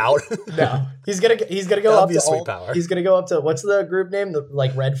Hulk out. No, he's gonna go up to sweet power. He's gonna go up to what's the group name?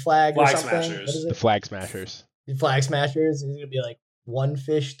 The Red Flag or something. Smashers. The Flag Smashers. The Flag Smashers. He's gonna be like 1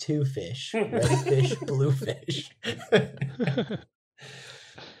 fish, 2 fish, red fish, blue fish.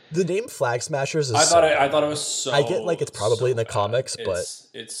 The name Flag Smashers is. I thought it was so. I get like it's probably in the comics, but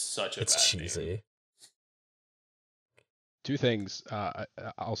it's such a. It's cheesy. Name. 2 things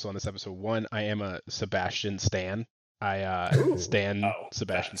also on this episode. 1, I am a Sebastian stan. I stan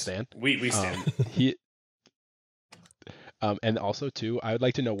Sebastian Stan. We stan. And also 2, I would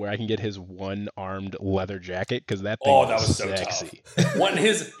like to know where I can get his 1-armed leather jacket because that thing was so sexy. Tough.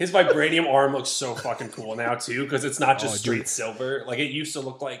 His vibranium arm looks so fucking cool now too because it's not just straight silver. Like it used to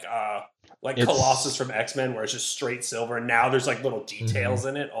look like Colossus from X-Men where it's just straight silver. And now there's like little details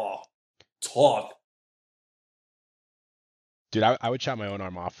in it. Oh, tough. Dude, I would chop my own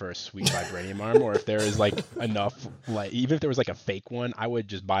arm off for a sweet vibranium arm, or if there is like enough, like even if there was like a fake one, I would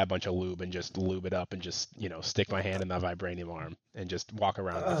just buy a bunch of lube and just lube it up and just stick my hand in that vibranium arm and just walk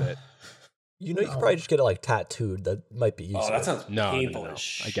around with it. You could probably just get it like tattooed. That might be easier. Oh, that sounds painful as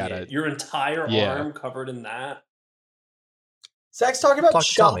shit. Your entire arm covered in that. Zach's talking about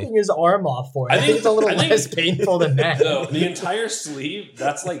chopping his arm off for it. I think it's a little less painful than that. No, the entire sleeve,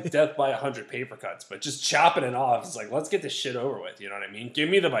 that's like death by 100 paper cuts. But just chopping it off, it's like, let's get this shit over with. You know what I mean? Give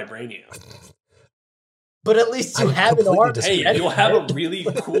me the vibranium. But at least you have an arm. Hey, you'll have a really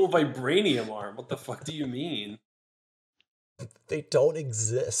cool vibranium arm. What the fuck do you mean? They don't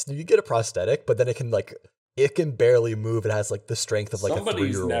exist. You get a prosthetic, but then it can barely move. It has like the strength of like a 3-year-old.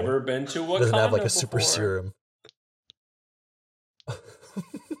 Somebody's never been to Wakanda. Doesn't have like a super serum.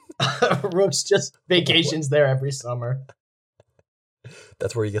 Rook's just vacations there every summer.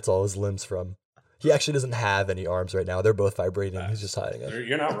 That's where he gets all his limbs from. He actually doesn't have any arms right now. They're both vibrating. He's just hiding it.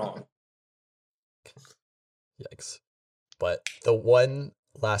 You're not wrong. Yikes. But the one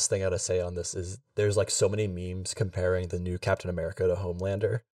last thing I gotta say on this is there's like so many memes comparing the new Captain America to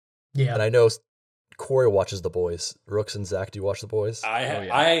Homelander. Yeah. And I know Corey watches The Boys. Rooks and Zach, do you watch The Boys? I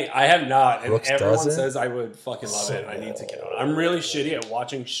have not. And everyone says I would fucking love it. I need to get on. I'm really shitty at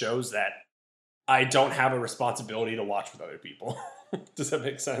watching shows that I don't have a responsibility to watch with other people. Does that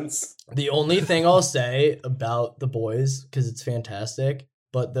make sense? The only thing I'll say about The Boys, because it's fantastic,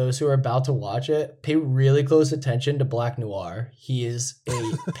 but those who are about to watch it, pay really close attention to Black Noir. He is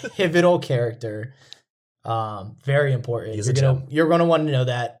a pivotal character. Very important. You're gonna want to know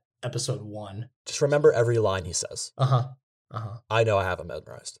that episode 1. Just remember every line he says. I know I have him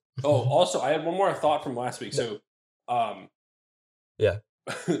memorized. Oh, also, I had one more thought from last week. So, yeah.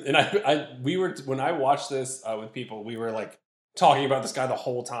 And when I watched this with people, we were like talking about this guy the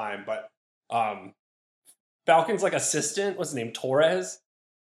whole time. But Falcon's like assistant, what's his name, Torres.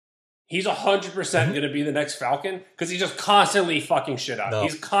 He's 100% going to be the next Falcon because he's just constantly fucking shit up. No.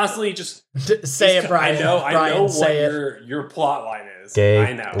 He's constantly just Say it, Brian. I know what say it. your plot line is. Gay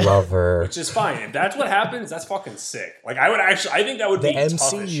I know, lover. which is fine. If that's what happens, that's fucking sick. Like I think that would The be tough as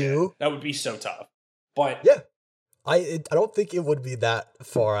MCU. shit. That would be so tough. But Yeah. I don't think it would be that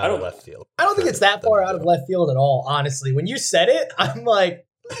far out of left field. I don't think it's that far out of left field at all, honestly. When you said it, I'm like,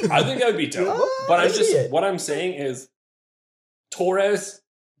 I think that would be dope. Yeah, But I see it. what I'm saying is Torres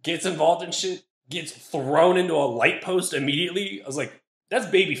gets involved in shit, gets thrown into a light post immediately. I was like, that's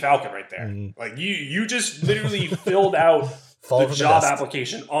baby Falcon right there. Mhm. Like you just literally filled out Fall the from job nest.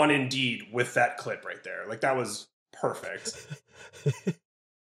 application on Indeed with that clip right there. Like that was perfect.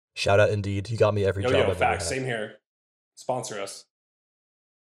 Shout out Indeed. You got me every job I've ever facts. had. Same here. Sponsor us.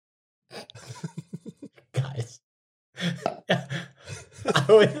 guys,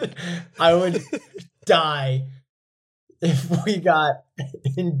 I would die if we got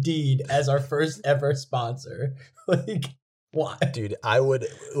Indeed as our first ever sponsor. Like, why? Dude, I would.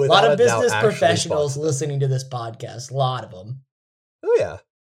 A lot of business actually professionals sponsor. listening to this podcast. A lot of them. Oh yeah,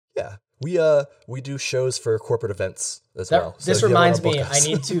 yeah. We do shows for corporate events as well. So This if you ever wanna reminds me, book I us-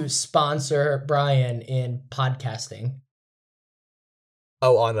 need to sponsor Brian in podcasting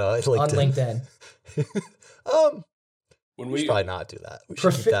Oh, on LinkedIn. on LinkedIn. When we we should probably not do that. We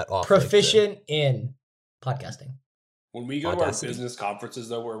should keep that off. Proficient in podcasting. when we go to our Audacity. business conferences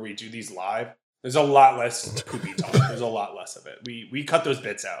though, where we do these live, there's a lot less poopy talk. There's a lot less of it. We cut those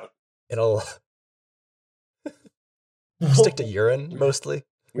bits out. It'll stick to urine mostly.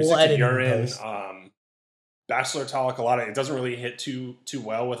 We We'll stick to edit it in urine, post. bachelor talk. A lot of it doesn't really hit too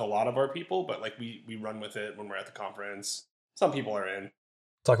well with a lot of our people, but like we run with it when we're at the conference. Some people are in.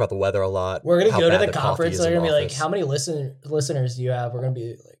 Talk about the weather a lot. We're gonna how go to bad the coffee conference. is They're in gonna be like, office. "How many listeners do you have?" We're gonna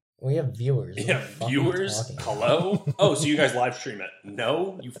be like, "We have viewers." What Yeah, the fuck are you viewers. talking about? Hello. Oh, so you guys live stream it?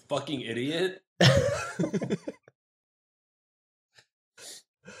 No, you fucking idiot.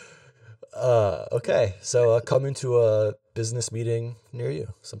 Okay, so coming to a business meeting near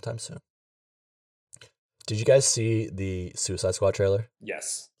you sometime soon. Did you guys see the Suicide Squad trailer?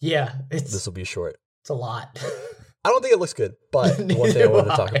 Yes. Yeah, This it's will be short. a lot. I don't think it looks good, but one thing I Neither wanted to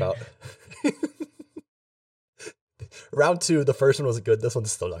do talk I. about. Round 2, the first one was good. This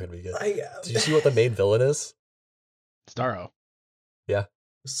one's still not going to be good. Did you see what the main villain is? Starro.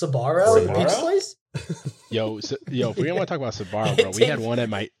 Sabaro, the Sabaro? pizza place. If we're gonna want to talk about Sabaro, bro, we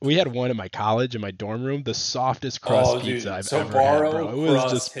had one at my college in my dorm room, the softest crust pizza I've ever had, bro. It was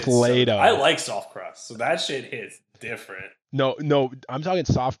crust just hits Play-Doh. I like soft crust, so that shit hits different. No, I'm talking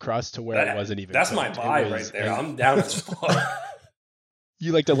soft crust to where it wasn't even. That's my cooked. It vibe was- right there. I'm down as fuck.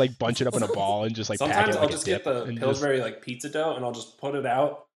 You like to like bunch it up in a ball and just like pack Sometimes it I'll like just a dip get the and Pillsbury like pizza dough and I'll just put it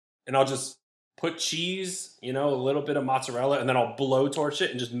out and I'll just put cheese, a little bit of mozzarella, and then I'll blowtorch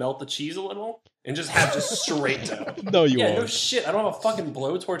it and just melt the cheese a little and just have just straight dough. No, you Yeah, no won't. shit. I don't have a fucking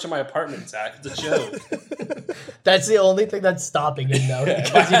blowtorch in my apartment, Zach. It's a joke. That's the only thing that's stopping him though, Yeah,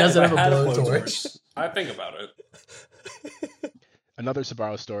 because he if I doesn't have a had blowtorch. I think about it. Another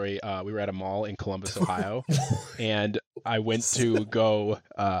Sabaro story. We were at a mall in Columbus, Ohio, and I went to go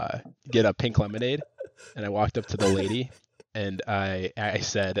get a pink lemonade, and I walked up to the lady, and I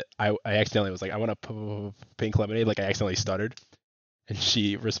said I accidentally was like, I want a pink lemonade, like I accidentally stuttered, and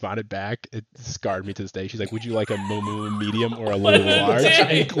she responded back. It scarred me to this day. She's like, would you like a Momu medium or a little large?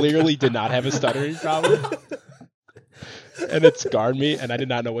 And clearly did not have a stuttering problem. And it scarred me, and I did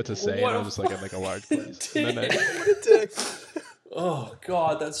not know what to say. What And I a was like, I'd like a large, please. And then dick. What a dick. Oh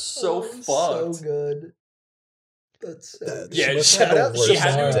god, that's so It's fucked. So good. That's so That- good. Yeah, must she, have Shout the out she worst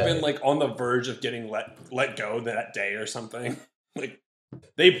had to have day. been like on the verge of getting let go that day or something. Like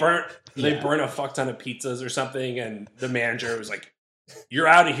they burnt a fuck ton of pizzas or something, and the manager was like, "You're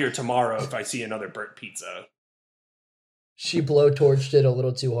out of here tomorrow if I see another burnt pizza." She blowtorched it a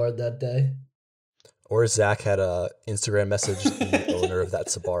little too hard that day. Or Zach had a Instagram message the owner of that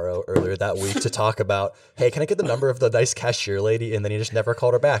Sabaro earlier that week to talk about, hey, can I get the number of the nice cashier lady? And then he just never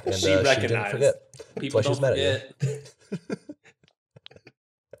called her back, and She she didn't recognized. forget. People why she's don't mad at forget.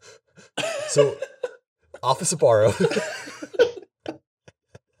 So, off of Sabaro,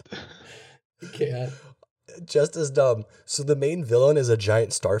 Can't. just as dumb. So the main villain is a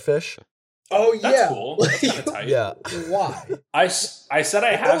giant starfish. Oh That's yeah. cool. That's kind of tight. Yeah. Why? I said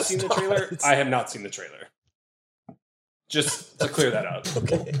I have seen the stop trailer. it. I have not seen the trailer. Just to clear that up.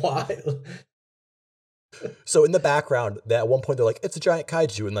 Okay. Why? So in the background, at one point they're like, it's a giant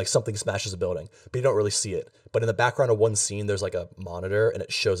kaiju, and like something smashes a building, but you don't really see it. But in the background of one scene, there's like a monitor, and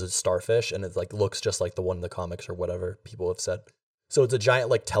it shows a starfish, and it like looks just like the one in the comics or whatever people have said. So it's a giant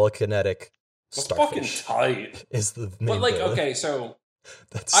like telekinetic That's fucking Starfish tight. is the main But like, villain. okay, so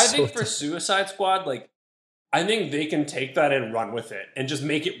That's I so think for tight. Suicide Squad, like, I think they can take that and run with it and just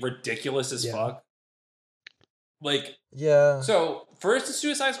make it ridiculous as Yeah. fuck. Like, Yeah. so first the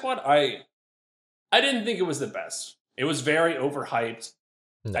Suicide Squad, I didn't think it was the best. It was very overhyped.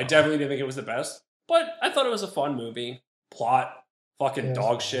 No. I definitely didn't think it was the best, but I thought it was a fun movie. Plot, fucking Yeah,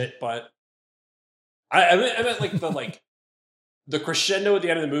 dog it's shit, but I meant like the crescendo at the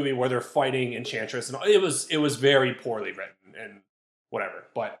end of the movie where they're fighting Enchantress, and it was very poorly written and whatever.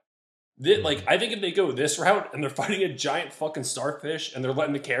 But like, I think if they go this route and they're fighting a giant fucking starfish and they're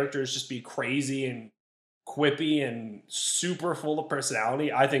letting the characters just be crazy and quippy and super full of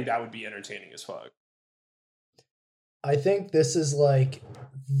personality, I think that would be entertaining as fuck. I think this is like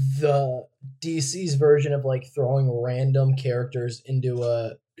the DC's version of like throwing random characters into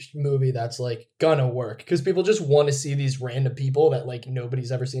a movie that's like gonna work because people just want to see these random people that like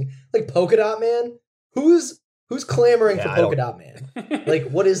nobody's ever seen. Like Polka Dot Man, who's clamoring Yeah, for I Polka don't- Dot Man? Like,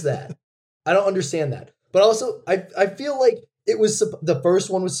 what is that? I don't understand that. But also, I feel like it was the first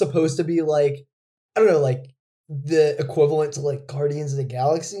one was supposed to be like, I don't know, like the equivalent to like Guardians of the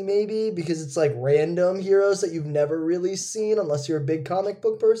Galaxy, maybe, because it's like random heroes that you've never really seen unless you're a big comic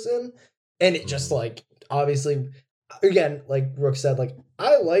book person. And it just like, obviously, again, like Rook said, like,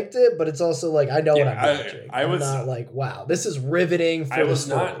 I liked it, but it's also like, I know what I'm watching. I was not like, wow, this is riveting for I the was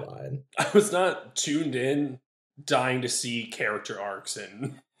not- storyline. I was not tuned in, dying to see character arcs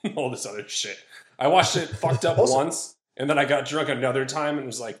and all this other shit. I watched it fucked up Also- once, and then I got drunk another time and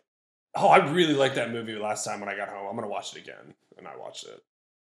was like, oh, I really liked that movie last time when I got home. I'm going to watch it again. And I watched it.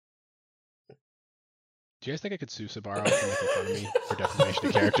 Do you guys think I could sue Sabaro for making fun of me for defamation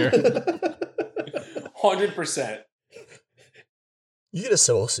of character? 100%. You get a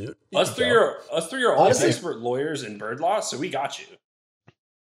civil suit. You Us can three go. are all Honestly- expert lawyers in bird law, so we got you.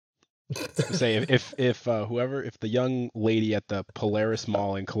 Say if the young lady at the Polaris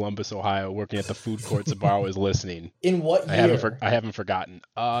Mall in Columbus, Ohio, working at the food court Sabaro is listening, In what I year? haven't forgotten.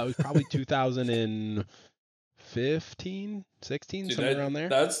 It was probably 2015, 16, Dude, somewhere around there.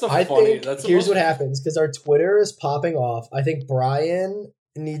 That's the I funny. think That's the here's most- what happens because our Twitter is popping off. I think Brian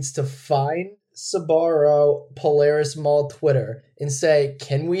needs to find Sabaro Polaris Mall Twitter and say,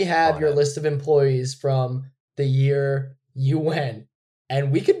 "Can we have your Alright. list of employees from the year you went?"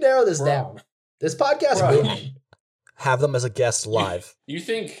 And we can narrow this Bro. down. This podcast Bro. will. Have them as a guest live. You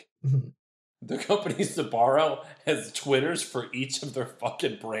think the company Sabaro has Twitters for each of their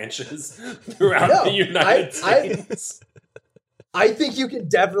fucking branches throughout No, the United I- States? I think you can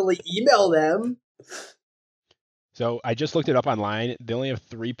definitely email them. So I just looked it up online. They only have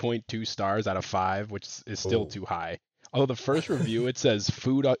 3.2 stars out of 5, which is still Ooh. too high. Although the first review, it says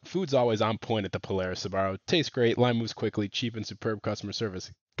food's always on point at the Polaris Sabaro. Tastes great, line moves quickly, cheap and superb customer service.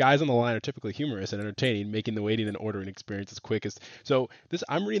 Guys on the line are typically humorous and entertaining, making the waiting and ordering experience as quick as. So this,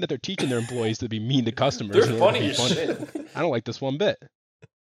 I'm reading that they're teaching their employees to be mean to customers. They're in order to funny be as funny. shit. I don't like this one bit.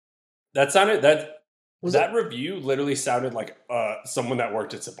 That sounded Was that review literally sounded like someone that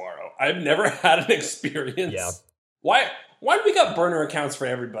worked at Sabaro. I've never had an experience. Yeah. Why do we got burner accounts for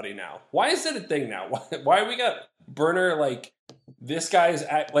everybody now? Why is it a thing now? Why we got burner like this guy's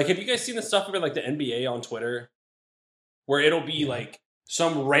at, like, have you guys seen the stuff about like the NBA on Twitter where it'll be like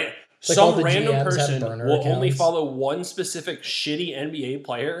some Like all the random GMs have person burner will only accounts. follow one specific shitty NBA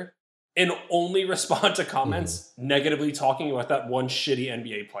player and only respond to comments negatively talking about that one shitty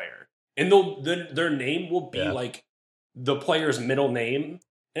NBA player. And their name will be Yeah. like the player's middle name.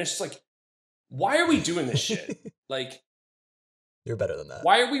 And it's just like, why are we doing this shit? Like, You're better than that.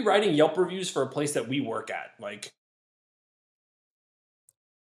 why are we writing Yelp reviews for a place that we work at? Like,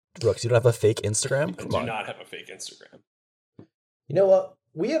 Brooks, you don't have a fake Instagram? I Come do on. not have a fake Instagram. You know what?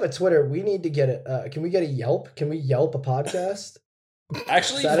 We have a Twitter. We need to get it. Can we get a Yelp? Can we Yelp a podcast?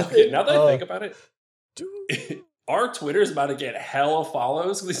 Actually, Is that a fuck thing? it, now that I think about it, Dude. our Twitter is about to get hella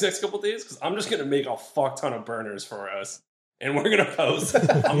follows these next couple days because I'm just going to make a fuck ton of burners for us. And we're going to post.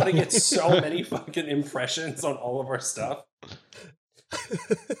 I'm going to get so many fucking impressions on all of our stuff.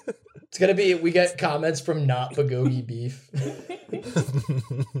 It's gonna be. We get comments from not Bagogi beef.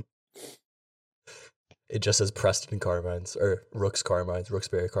 It just says Preston Carmines or Rooks Carmines,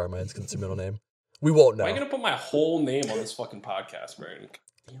 Rooksbury Carmines, because it's your middle name. We won't know. Am I going to put my whole name on this fucking podcast, Brandon?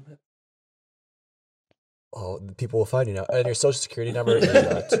 Damn it. Oh, the people will find you now. And your social security number is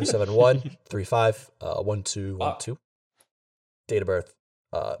 271-35-1212. Date of birth,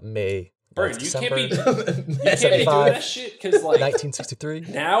 May. Burn, that's you can't be December you can't be doing 75. that shit because like 1963.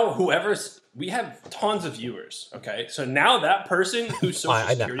 now we have tons of viewers. Okay, so now that person whose social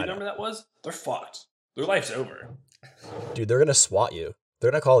I know, security I know. number that was, they're fucked. Their life's over. Dude, they're gonna SWAT you.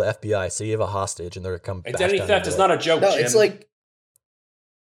 They're gonna call the FBI, say you have a hostage, and they're gonna come. Identity theft is not a joke. No, Jim.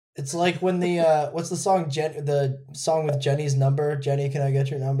 it's like when the what's the song? The song with Jenny's number. Jenny, can I get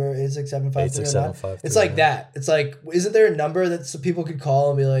your number? 8675309. It's like that. It's like, isn't there a number that some people could call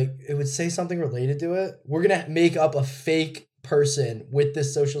and be like, it would say something related to it? We're gonna make up a fake person with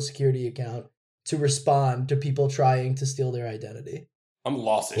this social security account to respond to people trying to steal their identity. I'm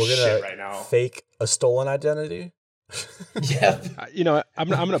lost as We're gonna shit right now. fake a stolen identity. Yeah. You know, I'm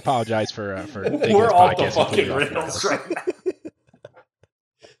gonna apologize for taking We're this off the podcast fucking completely off rails rails. right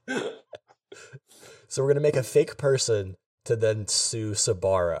now. So we're gonna make a fake person to then sue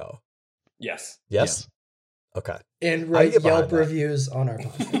Sabaro. Yes. Yes. Okay. And I write get behind Yelp that. reviews on our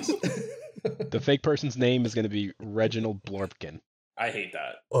podcast. The fake person's name is going to be Reginald Blorpkin. I hate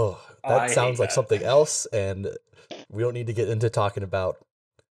that. Oh, I that hate sounds like that. something else, and we don't need to get into talking about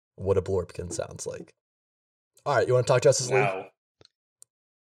what a Blorpkin sounds like. All right, you want to talk Justice League? Wow.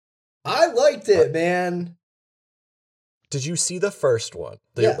 I liked it, man. Did you see the first one,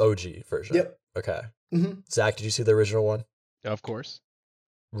 the Yeah. OG version? Yep. Okay. Mm-hmm. Zach, did you see the original one? Of course.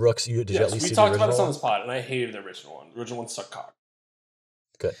 Rooks, did you at Yes, least we see talked the about original this on one? this pod, and I hated the original one. The original one sucked cock.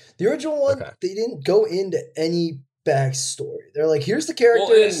 The original one, Okay. they didn't go into any backstory. They're like, here's the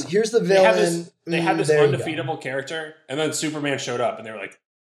characters, and here's the They had villain. this there you go. undefeatable character, and then Superman showed up, and they were like,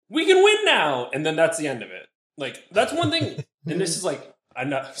 "We can win now!" And then that's the end of it. Like, that's one thing. And this is like, I'm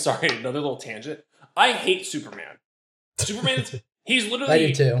not sorry, another little tangent. I hate Superman. He's literally, I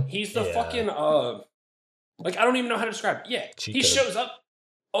do too. he's the Yeah. fucking like, I don't even know how to describe it. Yeah, Cheat he code. shows up.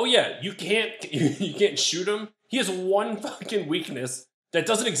 Oh yeah, you can't shoot him. He has one fucking weakness that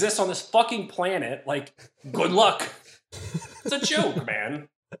doesn't exist on this fucking planet. Like, good luck. It's a joke, man.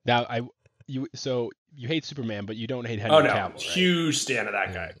 Now you hate Superman, but you don't hate Henry Oh no, Cavill, right? huge stan of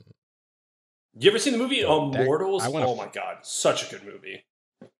that guy. You ever seen the movie That- Immortals? I wanna- Oh my god, such a good movie.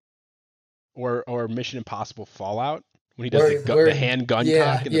 Or Mission Impossible Fallout when he does Where- the handgun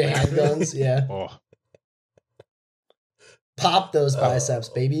cock in the bathroom. handguns, yeah. Oh, Pop those Oh. biceps,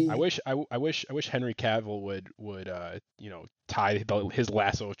 baby. I wish Henry Cavill would tie his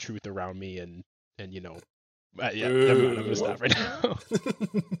lasso of truth around me and yeah, I'm gonna stop right now.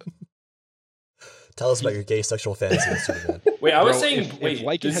 Tell us about your gay sexual fantasy with Superman. Wait, I was Bro, saying, if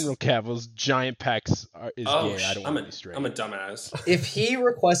liking Henry Cavill's giant pecs is oh, gay, I don't I'm want to be straight. a dumbass. If he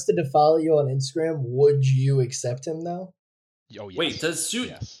requested to follow you on Instagram, would you accept him though? Oh yes. Wait, does suit?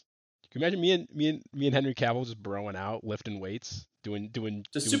 Yes. Can you imagine me and Henry Cavill just broing out, lifting weights, doing Does doing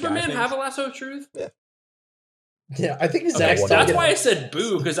guy Superman things? have a lasso of truth? Yeah, I think Okay, Zach's Wonder that's Woman. why I said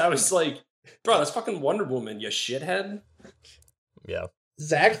boo, because I was like, bro, that's fucking Wonder Woman, you shithead. Yeah.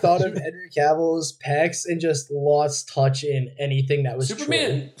 Zach thought of Henry Cavill's pecs and just lost touch in anything that was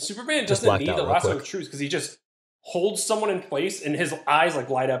Superman Just doesn't blacked need out the real lasso quick. of truth because he just holds someone in place and his eyes like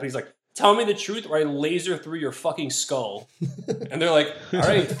light up. And he's like, "Tell me the truth, or I laser through your fucking skull." And they're like, "All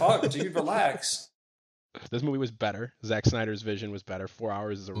right, fuck, dude, relax." This movie was better. Zack Snyder's vision was better. 4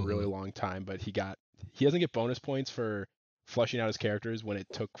 hours is a really long time, but he doesn't get bonus points for fleshing out his characters when it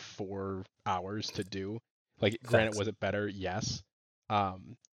took 4 hours to do. Like, granted, Facts. was it better? Yes.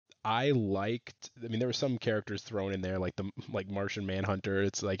 I mean, there were some characters thrown in there, like Martian Manhunter.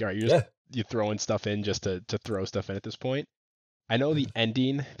 It's like, all right, you're throwing stuff in just to throw stuff in at this point. I know the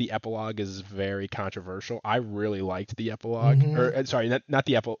ending, the epilogue is very controversial. I really liked the epilogue, Mhm. or sorry, not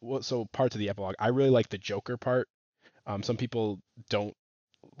the epilogue. So parts of the epilogue, I really liked the Joker part. Some people don't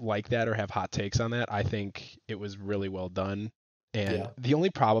like that or have hot takes on that. I think it was really well done. And Yeah. the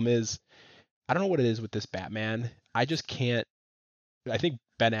only problem is, I don't know what it is with this Batman. I just can't. I think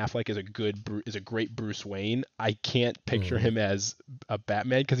Ben Affleck is a great Bruce Wayne. I can't picture him as a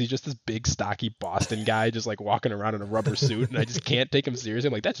Batman because he's just this big, stocky Boston guy, just like walking around in a rubber suit, and I just can't take him seriously.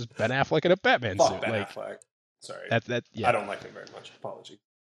 I'm like, that's just Ben Affleck in a Batman Fuck suit. Ben Like Affleck. Sorry, that. Yeah. I don't like him very much. Apology.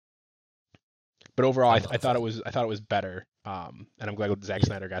 But overall, I I love thought him. it was better. And I'm glad Zack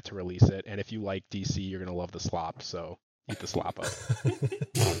Snyder got to release it. And if you like DC, you're gonna love the slop. So eat the slop up.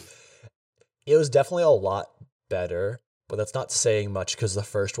 It was definitely a lot better, but that's not saying much because the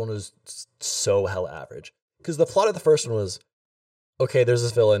first one was so hell average. Because the plot of the first one was, okay, there's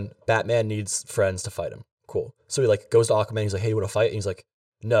this villain. Batman needs friends to fight him. Cool. So he like goes to Aquaman. He's like, hey, you want to fight? And he's like,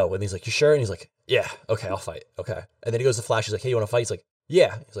 no. And he's like, you sure? And he's like, yeah. Okay, I'll fight. Okay. And then he goes to Flash. He's like, hey, you want to fight? He's like,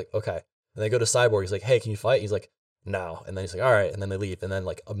 yeah. He's like, okay. And they go to Cyborg. He's like, hey, can you fight? He's like, no. And then he's like, all right. And then they leave. And then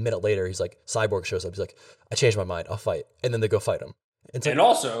like a minute later, he's like, Cyborg shows up. He's like, I changed my mind. I'll fight. And then they go fight him. It's like, And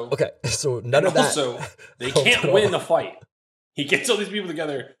also, okay, so none of that. also, they helped can't at win all. the fight. He gets all these people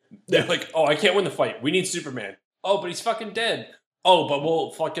together. They're like, "Oh, I can't win the fight. We need Superman." Oh, but he's fucking dead. Oh, but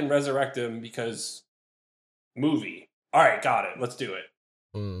we'll fucking resurrect him because movie. All right, got it. Let's do it.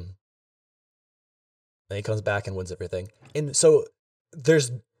 Then he comes back and wins everything. And so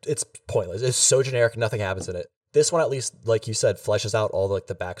it's pointless. It's so generic. Nothing happens in it. This one, at least, like you said, fleshes out all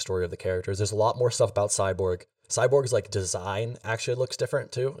the backstory of the characters. There's a lot more stuff about Cyborg. Cyborg's like design actually looks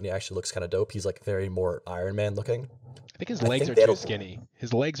different too, and he actually looks kind of dope. He's like very more Iron Man looking. I think his legs are too skinny.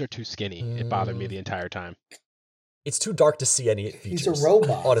 His legs are too skinny. It bothered me the entire time. It's too dark to see any features. He's a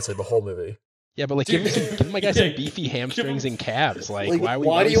robot. Honestly, the whole movie. Yeah, but like give my guy some beefy hamstrings and calves. Like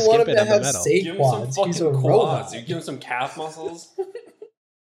why do you want him to have steak Give him some quads? fucking He's a quads. robot. You give him some calf muscles.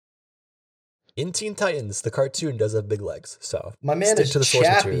 In Teen Titans, the cartoon does have big legs, so My man stick is to the source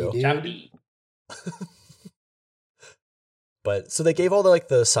chappy, material. dude. But so they gave all the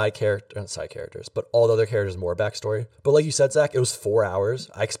not side characters, but all the other characters more backstory. But like you said, Zach, it was 4 hours.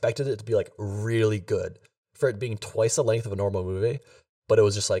 I expected it to be like really good for it being twice the length of a normal movie, but it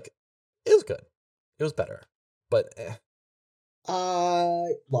was just like it was good. It was better, but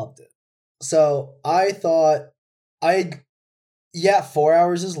I loved it. So I thought 4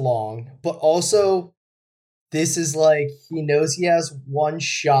 hours is long, but also this is like he knows he has one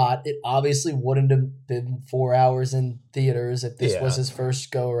shot. It obviously wouldn't have been 4 hours in theaters if this was his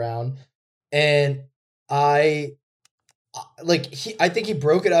first go around. And I think he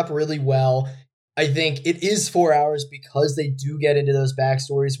broke it up really well. I think it is 4 hours because they do get into those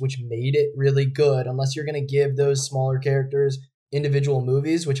backstories, which made it really good. Unless you're going to give those smaller characters individual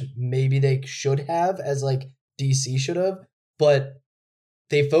movies, which maybe they should have, as like DC should have. But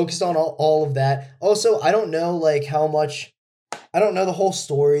they focused on all of that. Also, I don't know I don't know the whole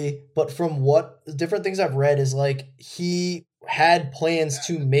story, but from what different things I've read is like he had plans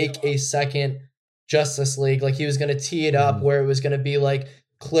to make a second Justice League. Like he was going to tee it up where it was going to be like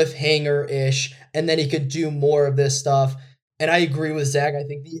cliffhanger-ish, and then he could do more of this stuff. And I agree with Zach. I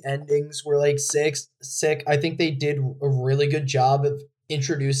think the endings were like sick. I think they did a really good job of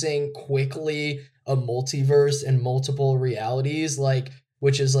introducing quickly a multiverse and multiple realities, like,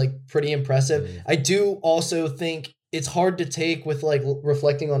 which is like pretty impressive. I do also think it's hard to take with like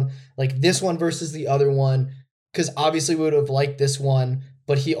reflecting on like this one versus the other one, because obviously we would have liked this one,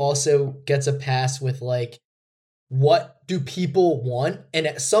 but he also gets a pass with like, what do people want? And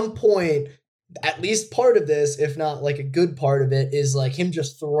at some point, at least part of this, if not like a good part of it, is like him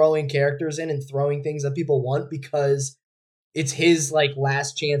just throwing characters in and throwing things that people want because it's his like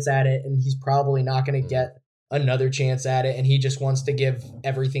last chance at it, and he's probably not going to get another chance at it, and he just wants to give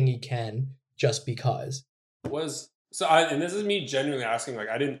everything he can just because. And this is me genuinely asking, like,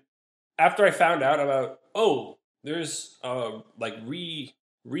 I didn't, after I found out about, there's like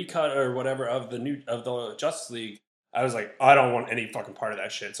recut or whatever of the Justice League, I was like, I don't want any fucking part of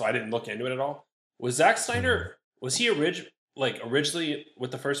that shit, so I didn't look into it at all. Was Zack Snyder, was he originally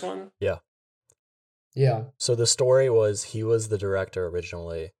with the first one? Yeah. So the story was he was the director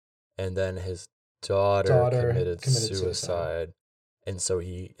originally, and then his daughter committed suicide, and so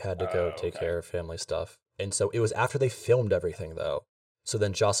he had to go take care of family stuff. And so it was after they filmed everything, though. So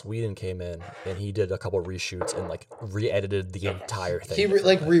then Joss Whedon came in, and he did a couple reshoots and like re-edited the entire thing. He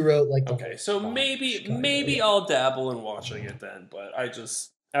rewrote like. Okay, so maybe I'll dabble in watching it then, but I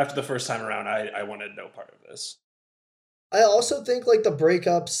just, after the first time around, I wanted no part of this. I also think like the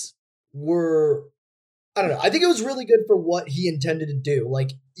breakups were, I don't know. I think it was really good for what he intended to do.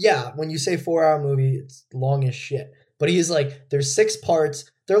 Like, yeah, when you say 4 hour movie, it's long as shit. But he's like, there's 6 parts.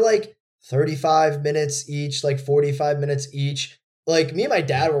 They're like 35 minutes each, like 45 minutes each. Like, me and my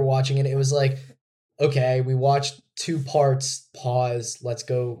dad were watching it. It was like, okay, we watched 2 parts, pause, let's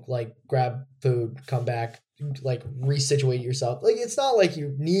go, like, grab food, come back, like, resituate yourself. Like, it's not like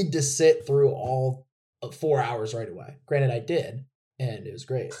you need to sit through all of 4 hours right away. Granted, I did, and it was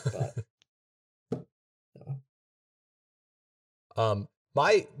great, but...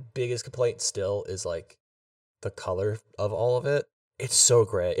 My biggest complaint still is like the color of all of it. It's so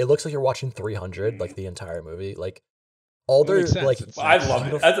gray. It looks like you're watching 300, like the entire movie. Like all their like. I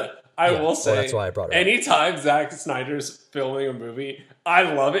love it. I will say, that's why I brought it anytime Zack Snyder's filming a movie, I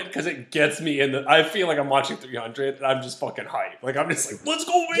love it because it gets me in the. I feel like I'm watching 300, and I'm just fucking hyped. Like I'm just like, let's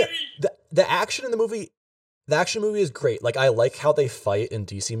go, baby. Yeah, the action in the movie. The action movie is great. Like, I like how they fight in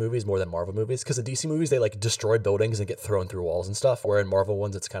DC movies more than Marvel movies, because in DC movies, they, like, destroy buildings and get thrown through walls and stuff, where in Marvel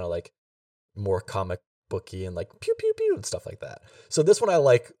ones, it's kind of, like, more comic booky and, like, pew, pew, pew, and stuff like that. So this one I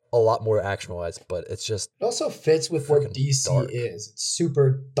like a lot more action-wise, but it's just... It also fits with what DC dark. is. It's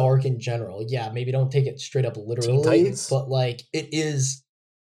super dark in general. Yeah, maybe don't take it straight up literally, but, like, it is,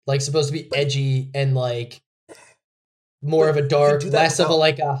 like, supposed to be edgy and, like... more of a dark, less of a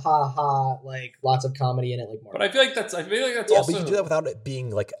like a ha-ha, like lots of comedy in it, like more. But I feel like that's also. But you do that without it being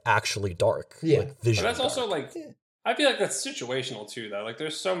like actually dark. Yeah, like, visually. But that's also like I feel like that's situational too, though. Like,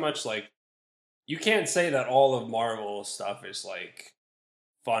 there's so much like you can't say that all of Marvel stuff is like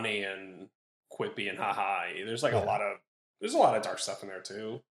funny and quippy and haha. There's like a lot of dark stuff in there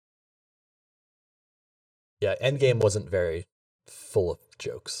too. Yeah, Endgame wasn't very full of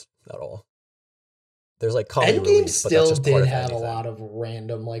jokes at all. There's like comedy Endgame relief, but that's still just part did of have anything. a lot of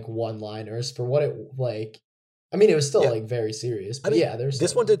random like one-liners for what it like. I mean, it was still like very serious, but there's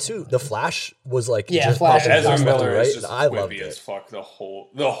this one did too. The Flash was like just Flash popping Ezra left and Miller right. is just I loved quippy as it. fuck the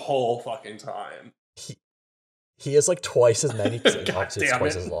whole fucking time. He has like twice as many. God Obviously, it's damn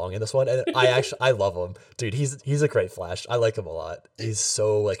twice it. as long in this one, and I love him, dude. He's a great Flash. I like him a lot. He's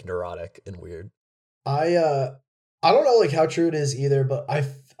so like neurotic and weird. I don't know like how true it is either, but I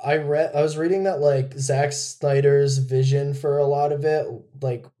was reading that like Zack Snyder's vision for a lot of it,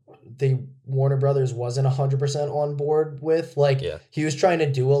 like Warner Brothers wasn't 100% on board with. Like he was trying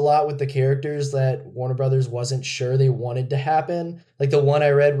to do a lot with the characters that Warner Brothers wasn't sure they wanted to happen. Like the one I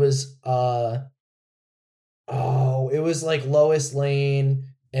read was it was like Lois Lane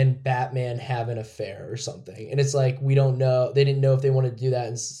and Batman have an affair or something. And it's like, we don't know. They didn't know if they wanted to do that.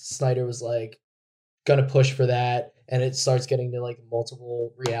 And Snyder was like, gonna push for that. And it starts getting to like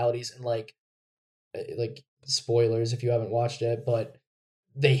multiple realities and like spoilers if you haven't watched it, but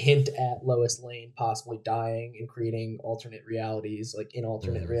they hint at Lois Lane possibly dying and creating alternate realities, like in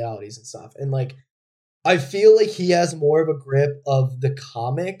alternate realities and stuff. And like, I feel like he has more of a grip of the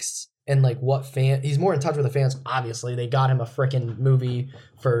comics and like he's more in touch with the fans. Obviously, they got him a freaking movie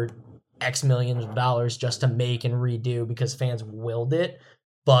for X millions of dollars just to make and redo because fans willed it.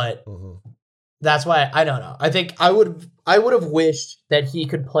 But that's why I don't know. I think I would have wished that he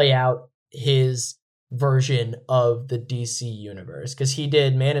could play out his version of the DC universe because he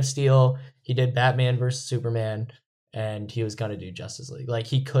did Man of Steel, he did Batman versus Superman, and he was gonna do Justice League. Like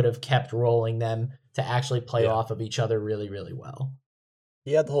he could have kept rolling them to actually play off of each other really, really well.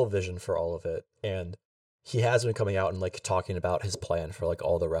 He had the whole vision for all of it, and he has been coming out and like talking about his plan for like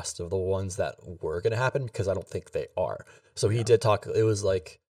all the rest of the ones that were gonna happen because I don't think they are. So he did talk. It was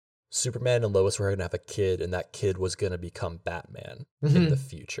like Superman and Lois were going to have a kid, and that kid was going to become Batman in the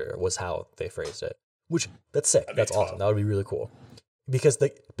future, was how they phrased it. Which, that's sick. That's awesome. That would be really cool. Because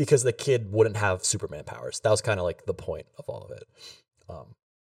the kid wouldn't have Superman powers. That was kind of like the point of all of it.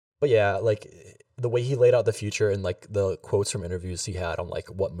 But yeah, like the way he laid out the future and like the quotes from interviews he had on like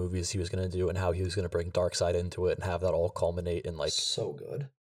what movies he was going to do and how he was going to bring Darkseid into it and have that all culminate in like so good.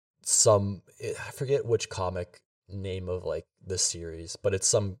 I forget which comic name of like the series, but it's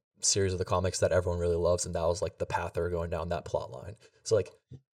some series of the comics that everyone really loves, and that was like the path they were going down, that plot line. So like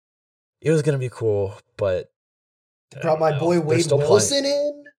it was gonna be cool, but brought my boy Wade Wilson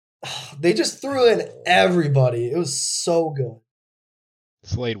in. They just threw in everybody. It was so good.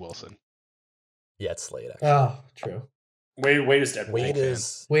 Slade Wilson. Yeah, it's Slade. Actually. Oh, true. Wade is Deadpool. Wade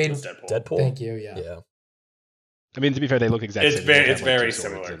is Deadpool. Deadpool. Thank you. Yeah. I mean, to be fair, they look exactly It's same. it's very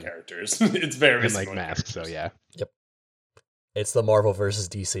similar characters. It's very and similar like masks. So yeah. Yep. It's the Marvel versus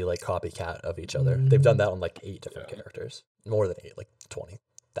DC like copycat of each other. They've done that on like 8 different characters, more than 8, like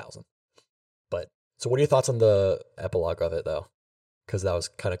 20,000. But so, what are your thoughts on the epilogue of it though? Because that was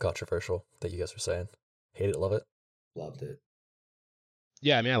kind of controversial that you guys were saying. Hate it, love it. Loved it.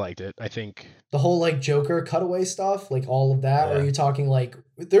 Yeah, I mean, I liked it. I think the whole like Joker cutaway stuff, like all of that. Or are you talking like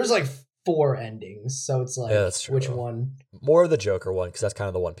there's like 4 endings, so it's like that's true. Which one? More of the Joker one because that's kind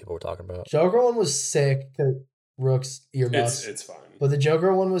of the one people were talking about. Joker one was sick because Rook's earmuffs. It's fine. But the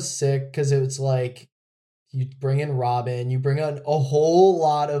Joker one was sick because it's like you bring in Robin, you bring on a whole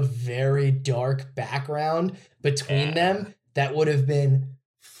lot of very dark background between them that would have been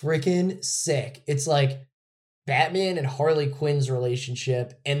freaking sick. It's like Batman and Harley Quinn's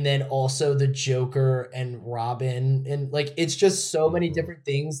relationship, and then also the Joker and Robin, and like it's just so many different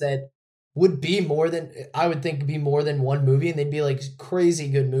things that would be more than I would think be more than one movie, and they'd be like crazy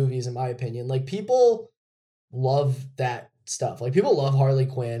good movies in my opinion. Like people love that stuff. Like people love Harley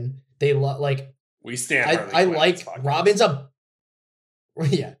Quinn. They love like we stand. I like Robin's a Oh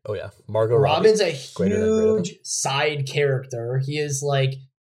yeah, Margot Robin's Robbie. A huge side character. He is like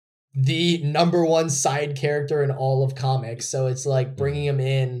the number one side character in all of comics. So it's like bringing him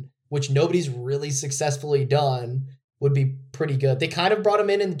in, which nobody's really successfully done, would be pretty good. They kind of brought him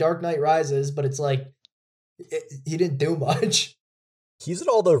in The Dark Knight Rises, but it's like he didn't do much. He's in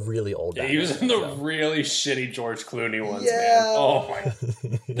all the really old. Yeah, he was in the really shitty George Clooney ones, man. Oh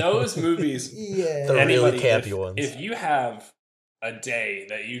my, those movies. Yeah, the really campy ones. If you have a day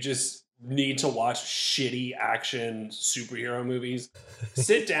that you just need to watch shitty action superhero movies,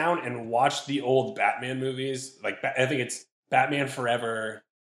 sit down and watch the old Batman movies. Like I think it's Batman Forever,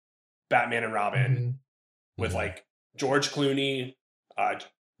 Batman and Robin, with like George Clooney,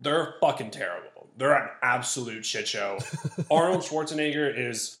 they're fucking terrible. They're an absolute shit show. Arnold Schwarzenegger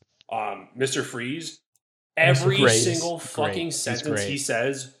is Mr. Freeze. Every single fucking sentence he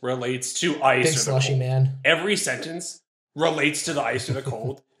says relates to ice Big or the slushy cold. man. Every sentence relates to the ice or the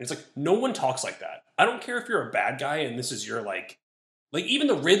cold. And it's like, no one talks like that. I don't care if you're a bad guy and this is your like even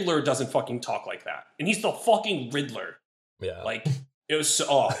the Riddler doesn't fucking talk like that. And he's the fucking Riddler. Yeah. Like, it was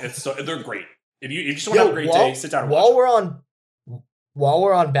they're great. If you just want to have a great day, sit down and watch. While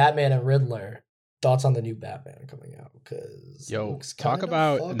we're on Batman and Riddler, thoughts on the new Batman coming out? Because talk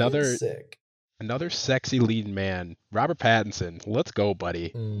about sick. Another sexy leading man, Robert Pattinson. Let's go,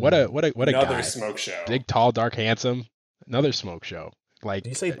 buddy. What a another guy. Smoke show. Big, tall, dark, handsome. Another smoke show. Like, do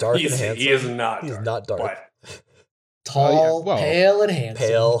you say dark and handsome? He is not. He's not dark. But Tall, pale, and handsome.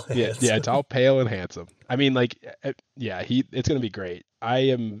 Pale. Yeah, tall, pale, and handsome. I mean, like, it's gonna be great.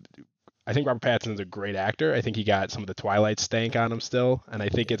 I think Robert Pattinson's a great actor. I think he got some of the Twilight stank on him still, and I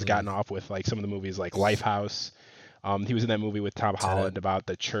think it's gotten off with like some of the movies like Lifehouse. He was in that movie with Tom Holland about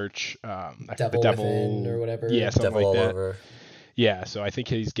the church, Devil the devil Within or whatever. Yeah, something Devil like all that. over. Yeah, so I think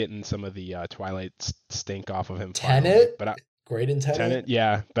he's getting some of the Twilight stink off of him. Tenet, finally. great in Tenet. Tenet,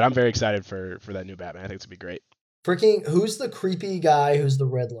 yeah, but I'm very excited for that new Batman. I think it's gonna be great. Freaking, who's the creepy guy who's the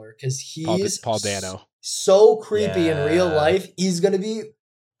Riddler? Because he's Paul Dano. So creepy in real Yeah. life.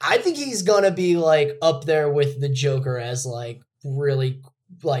 I think he's gonna be like up there with the Joker as like really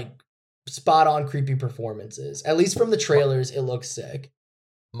like spot on creepy performances. At least from the trailers, it looks sick.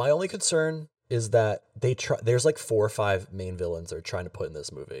 My only concern is that there's like 4 or 5 main villains they're trying to put in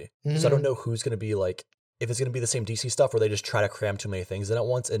this movie. So I don't know who's going to be like, if it's going to be the same DC stuff where they just try to cram too many things in at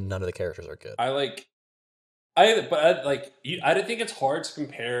once and none of the characters are good. I don't think it's hard to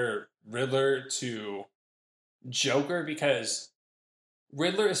compare Riddler to Joker because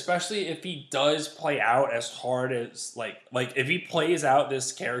Riddler, especially if he does play out as hard as like if he plays out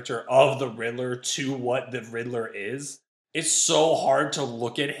this character of the Riddler to what the Riddler is, it's so hard to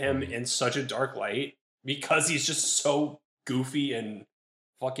look at him in such a dark light because he's just so goofy and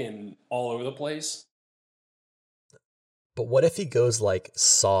fucking all over the place. But what if he goes like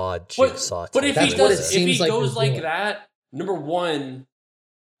Saw, Jigsaw? But if That's he what it does, if seems he like goes they're like doing. that, number one,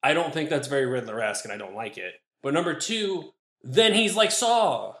 I don't think that's very Riddler-esque, and I don't like it. But number two, then he's like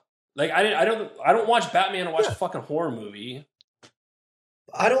Saw. Like I don't watch Batman and watch a fucking horror movie.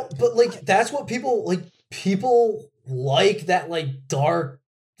 But like that's what people like that like dark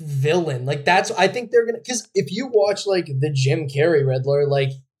villain. Like I think they're gonna, because if you watch like the Jim Carrey Riddler, like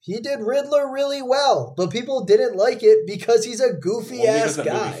he did Riddler really well, but people didn't like it because he's a goofy ass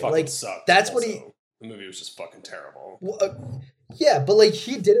guy. Like sucked that's also. what the movie was just fucking terrible. Yeah, but like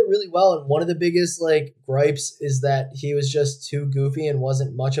he did it really well, and one of the biggest like gripes is that he was just too goofy and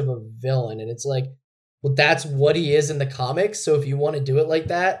wasn't much of a villain. And it's like, well, that's what he is in the comics. So if you want to do it like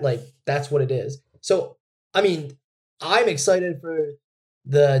that, like that's what it is. So I mean, I'm excited for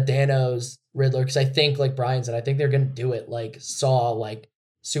the Dano's Riddler because I think, like Brian said, I think they're gonna do it like Saw, like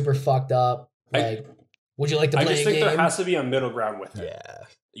super fucked up. Like, would you like to play I just a think game? there has to be a middle ground with it. Yeah.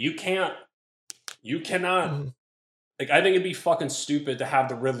 You cannot. Like, I think it'd be fucking stupid to have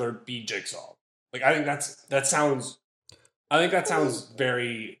the Riddler be Jigsaw. Like, I think that sounds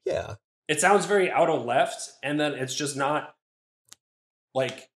very. Yeah. It sounds very out of left, and then it's just not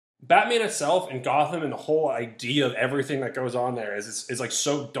like Batman itself and Gotham and the whole idea of everything that goes on there is like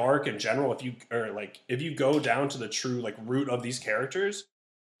so dark in general. If you go down to the true like root of these characters,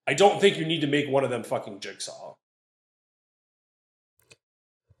 I don't think you need to make one of them fucking Jigsaw.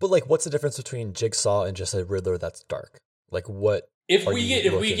 But like, what's the difference between Jigsaw and just a Riddler that's dark? Like, what? If we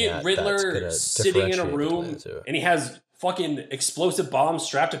get Riddler sitting in a room and he has fucking explosive bombs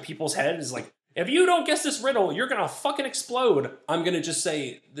strapped to people's heads, like, if you don't guess this riddle, you're gonna fucking explode. I'm gonna just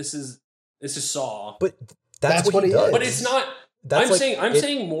say this is Saw. But that's what he does. But it's not. I'm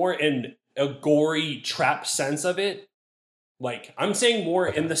saying more in a gory trap sense of it. Like, I'm saying more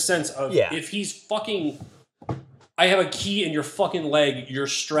in the sense of if he's fucking. I have a key in your fucking leg. You're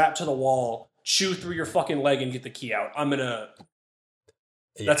strapped to the wall. Chew through your fucking leg and get the key out. I'm gonna.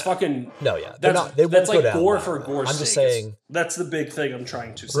 Yeah. That's fucking. No, yeah. That's like gore for gore's sake. I'm just saying. That's the big thing I'm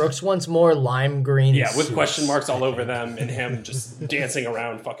trying to say. Brooks wants more lime green. Yeah, with suits. question marks all over them and him just dancing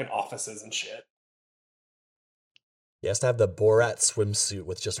around fucking offices and shit. He has to have the Borat swimsuit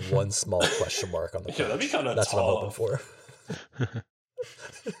with just one small question mark on the Yeah, that'd be kind of That's what I'm hoping for.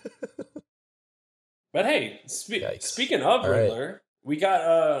 But hey, speaking of Riddler, we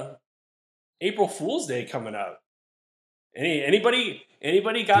got April Fool's Day coming up. Anybody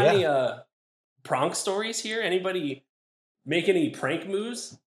got any prank stories here? Anybody make any prank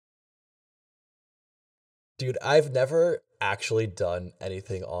moves? Dude, I've never actually done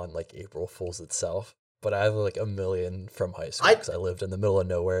anything on like April Fool's itself, but I have like a million from high school because I lived in the middle of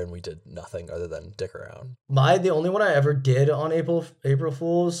nowhere and we did nothing other than dick around. The only one I ever did on April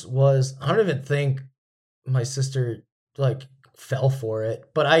Fools was, I don't even think my sister like fell for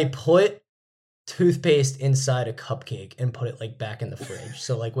it, but I put toothpaste inside a cupcake and put it like back in the fridge.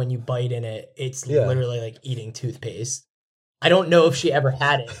 So like when you bite in it, it's literally like eating toothpaste. I don't know if she ever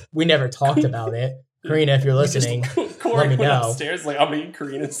had it. We never talked about it. Karina, if you're listening, Corey let me went know. upstairs like, I mean,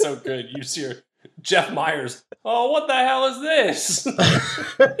 Karina's so good. You see her, Jeff Myers. Oh, what the hell is this?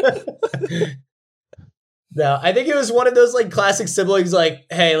 No, I think it was one of those like classic siblings, like,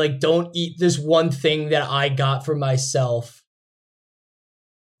 hey, like don't eat this one thing that I got for myself.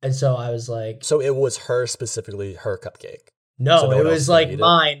 And so I was like, so it was her specifically, her cupcake. No, so it was like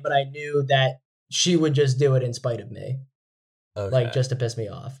mine, but I knew that she would just do it in spite of me. Okay. Like just to piss me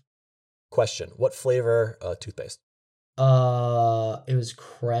off. Question: what flavor toothpaste? It was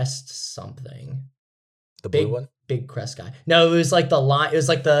Crest something. The blue one? Big Crest guy. No, it was like the line. It was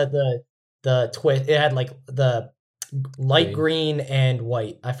like the twist. It had like the light green and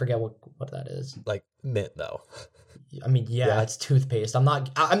white. I forget what that is. Like mint though. I mean, yeah, it's toothpaste. I'm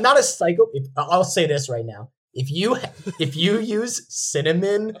not a psycho. I'll say this right now. If you use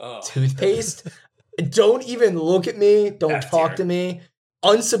cinnamon toothpaste, don't even look at me. Don't talk to me.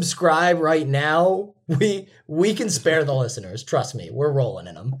 Unsubscribe right now. We can spare the listeners. Trust me, we're rolling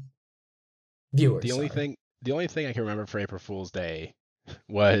in them. Viewers. The only thing I can remember for April Fool's Day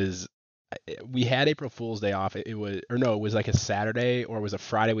was we had April Fool's Day off. It was like a Saturday or it was a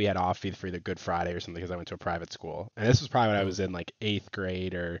Friday we had off for either Good Friday or something because I went to a private school. And this was probably when I was in like 8th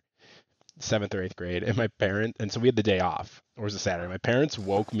grade or 7th or 8th grade. And so we had the day off. Or it was a Saturday. My parents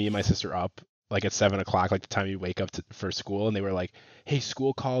woke me and my sister up like at 7 o'clock, like the time you wake up for school. And they were like, hey,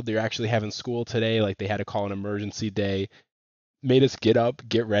 school called. They're actually having school today. Like they had to call an emergency day. Made us get up,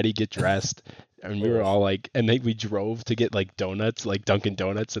 get ready, get dressed. And we were all like, and we drove to get like donuts, like Dunkin'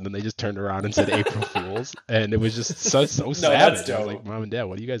 Donuts, and then they just turned around and said April Fools, and it was just so savage. That's dope. I was like, Mom and Dad,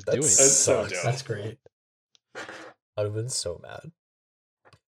 what are you guys doing? That's so dope. That's great. I'd have been so mad.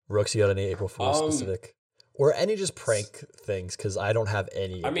 Rooks, you got any April Fool's specific, or any just prank things? Because I don't have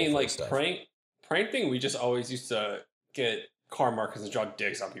any. I mean, like stuff. prank thing. We just always used to get car markers and draw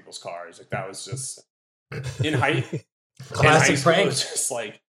dicks on people's cars. Like that was just in high. Classic prank. It was just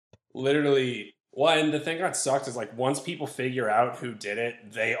like literally. Well, and the thing that sucked is like once people figure out who did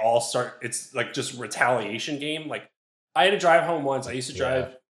it, they all start. It's like just retaliation game. Like I had to drive home once. I used to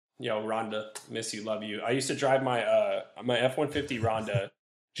drive. Rhonda, miss you, love you. I used to drive my F-150 Rhonda.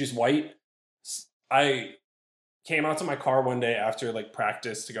 She's white. I came out to my car one day after like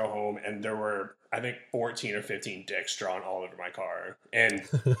practice to go home, and there were I think 14 or 15 dicks drawn all over my car, and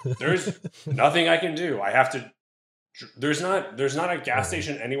there's nothing I can do. I have to. There's not a gas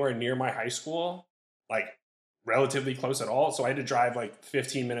station anywhere near my high school, like relatively close at all. So I had to drive like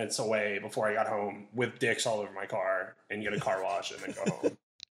 15 minutes away before I got home with dicks all over my car and get a car wash and then go home.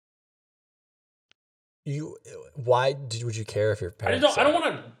 Would you care if your parents? I don't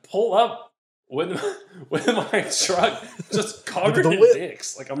want to pull up with my truck just covered in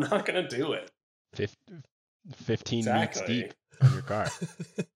dicks. Like I'm not gonna do it. 15 meets deep in your car.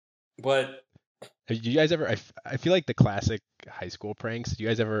 But. Did you guys ever? I feel like the classic high school pranks. Did you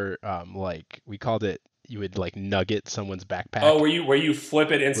guys ever like we called it? You would like nugget someone's backpack. Oh, where you flip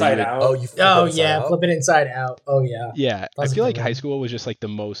it inside out? Flip it inside out. Oh yeah. Yeah, I feel like high school was just like the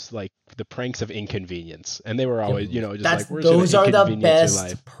most like the pranks of inconvenience, and they were always just those are the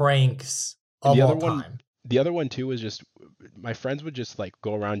best pranks of all time. The other one too was just my friends would just like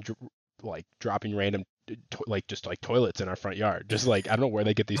go around like dropping random toilets in our front yard. Just like I don't know where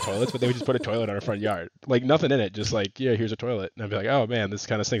they get these toilets, but they would just put a toilet in our front yard, like nothing in it, just like here's a toilet, and I'd be like, oh man, this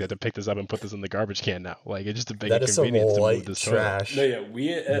kind of stinks. I have to pick this up and put this in the garbage can now. Like it's just a big inconvenience to move this trash. No, yeah,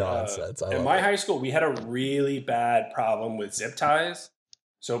 we in my high school we had a really bad problem with zip ties.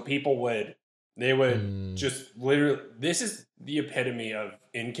 So people would just literally. This is the epitome of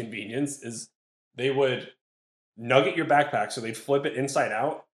inconvenience. Is they would nugget your backpack, so they'd flip it inside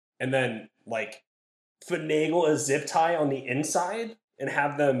out, and then like finagle a zip tie on the inside and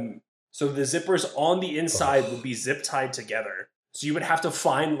have them so the zippers on the inside would be zip tied together. So you would have to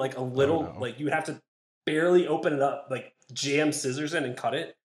find like a little like you would have to barely open it up, like jam scissors in and cut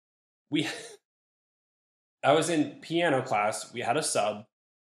it. I was in piano class. We had a sub.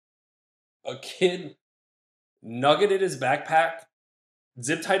 A kid nuggeted his backpack,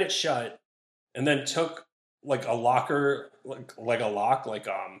 zip tied it shut, and then took like a locker, like a lock, like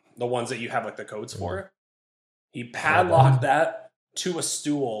the ones that you have like the codes for. He padlocked that to a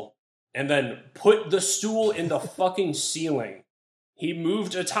stool and then put the stool in the fucking ceiling. He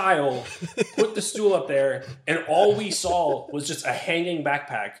moved a tile, put the stool up there, and all we saw was just a hanging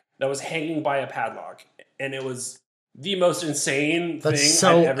backpack that was hanging by a padlock. And it was the most insane thing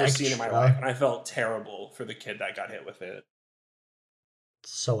I've ever seen in my life. And I felt terrible for the kid that got hit with it.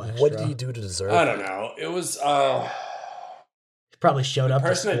 So extra. What did he do to deserve it? I don't know. It was... he probably showed up. The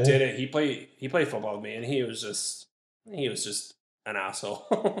person that did it, he played football with me, and he was just an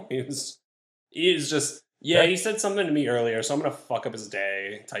asshole. he was just... Yeah, he said something to me earlier, so I'm gonna fuck up his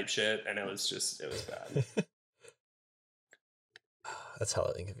day type shit, and it was bad. That's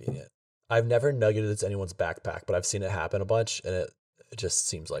hella inconvenient. I've never nuggeted anyone's backpack, but I've seen it happen a bunch, and it just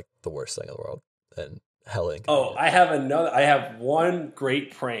seems like the worst thing in the world and hella inconvenient. Oh, I have one great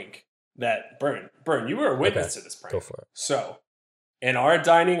prank that Burn, you were a witness to this prank. Go for it. So, in our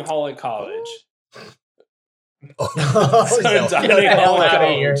dining hall at college,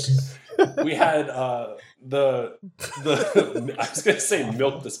 we had the I was gonna say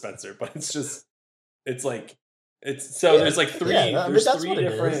milk dispenser, but there's like three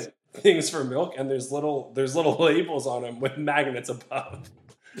different things for milk, and there's little labels on them with magnets above.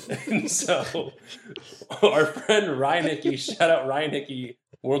 And so our friend Ryan Hickey, shout out Ryan Hickey,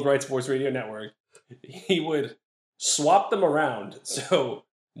 Worldwide Sports Radio Network, he would swap them around. So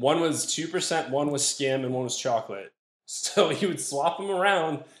one was 2%, one was skim, and one was chocolate. So he would swap them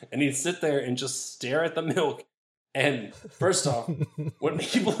around, and he'd sit there and just stare at the milk. And first off, when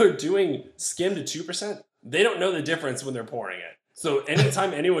people are doing skim to 2%, they don't know the difference when they're pouring it. So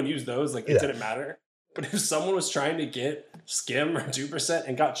anytime anyone used those, it didn't matter. But if someone was trying to get skim or 2%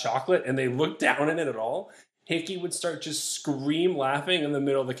 and got chocolate and they looked down at it at all, Hickey would start just scream laughing in the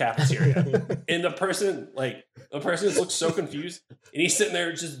middle of the cafeteria. And the person just looks so confused, and he's sitting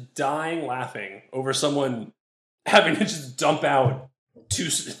there just dying laughing over someone having to just dump out two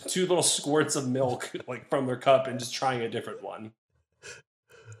little squirts of milk from their cup and just trying a different one.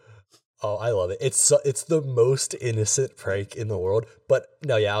 Oh, I love it. It's the most innocent prank in the world. But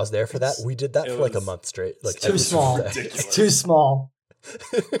no, yeah, I was there for that. We did that for a month straight. It's too small. It's too small.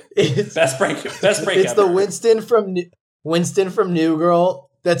 Best prank It's ever. the Winston from New Girl.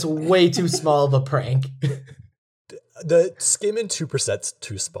 That's way too small of a prank. The skim in 2%'s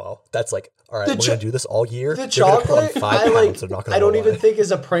too small. That's all right, we're gonna do this all year. The chocolate, I don't even lie. think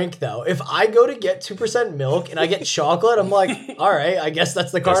is a prank though. If I go to get 2% milk and I get chocolate, I'm like, all right, I guess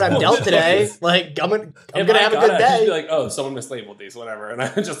that's the card I'm dealt today. I'm gonna have a good day. I'd just be like, oh, someone mislabeled these, whatever, and I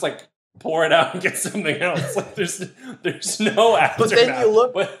just pour it out and get something else. There's no after. But then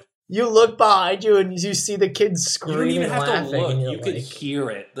you look behind you and you see the kids screaming. You don't even have laughing, to look. and You can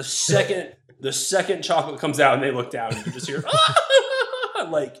hear it the second chocolate comes out and they look down and you just hear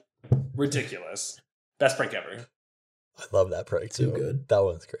ridiculous. Best prank ever. I love that prank too. Good. That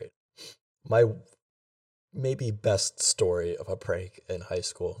one's great. My maybe best story of a prank in high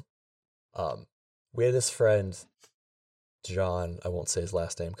school. We had this friend, John. I won't say his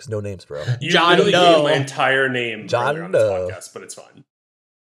last name because no names, bro. You John literally Doe. gave my entire name John on this Doe. podcast, but it's fine.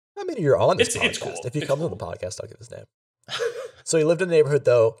 I mean, you're on this podcast. It's cool. If you It's come cool. to the podcast, I'll give his name. So he lived in a neighborhood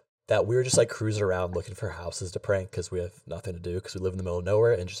though that we were just cruising around looking for houses to prank because we have nothing to do because we live in the middle of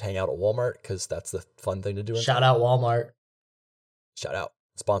nowhere and just hang out at Walmart because that's the fun thing to do. Shout out Walmart. Shout out.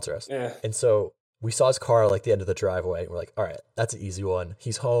 Sponsor us. Yeah. And so we saw his car the end of the driveway. And we're like, all right, that's an easy one.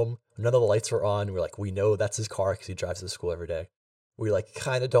 He's home. None of the lights were on. We're like, we know that's his car because he drives to school every day. We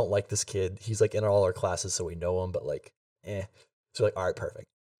kind of don't like this kid. He's in all our classes, so we know him, but So we're all right, perfect.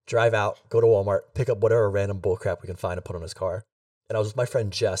 Drive out, go to Walmart, pick up whatever random bullcrap we can find and put on his car. And I was with my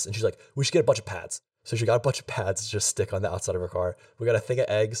friend Jess, and she's like, we should get a bunch of pads. So she got a bunch of pads to just stick on the outside of her car. We got a thing of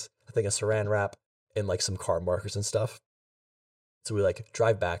eggs, a thing of saran wrap, and some car markers and stuff. So we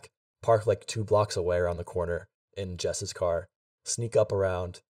drive back, park 2 blocks away around the corner in Jess's car, sneak up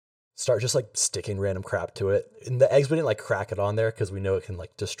around, start just sticking random crap to it. And the eggs, we didn't crack it on there because we know it can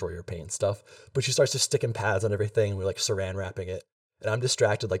destroy your paint and stuff. But she starts just sticking pads on everything. And we're saran wrapping it. And I'm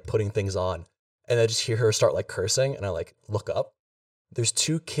distracted putting things on. And I just hear her start cursing. And I look up. There's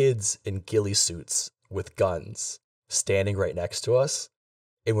 2 kids in ghillie suits with guns standing right next to us.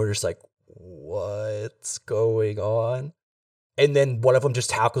 And we're just what's going on? And then one of them just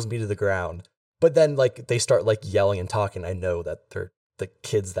tackles me to the ground. But then they start yelling and talking. I know that they're the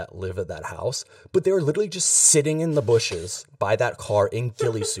kids that live at that house, but they were literally just sitting in the bushes by that car in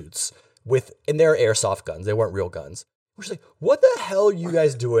ghillie suits and they're airsoft guns. They weren't real guns. We're just what the hell are you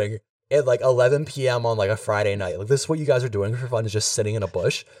guys doing at 11 p.m. on a Friday night? This is what you guys are doing for fun, is just sitting in a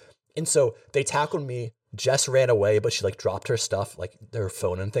bush. And so they tackled me. Jess ran away, but she dropped her stuff, her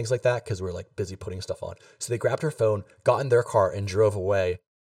phone and things like that, because we were busy putting stuff on. So they grabbed her phone, got in their car, and drove away.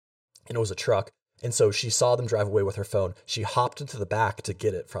 and it was a truck. And so she saw them drive away with her phone. She hopped into the back to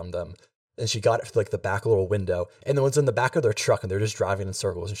get it from them. And she got it to like the back little window. And then was in the back of their truck and they're just driving in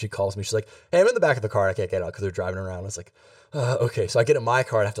circles. And she calls me. She's like, hey, I'm in the back of the car. I can't get out because they're driving around. I was like, okay. So I get in my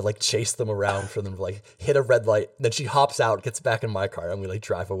car and I have to like chase them around for them to like hit a red light. And then she hops out, gets back in my car, and we like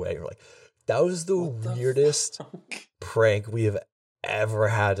drive away. We're like, that was the weirdest prank we have ever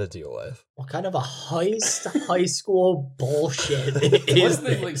had to deal with. What kind of a heist high school bullshit is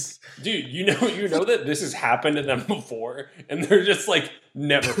this? Dude, you know that this has happened to them before, and they're just like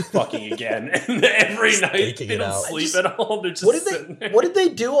never fucking again. And every night they don't sleep at all. They're just sitting there. What did they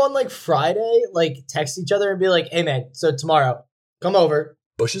do on like Friday? Like text each other and be like, "Hey man, so tomorrow, come over.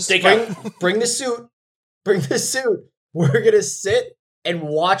 Bushes. Bring the suit. Bring the suit. We're gonna sit and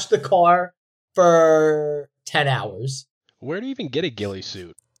watch the car for 10 hours." Where do you even get a ghillie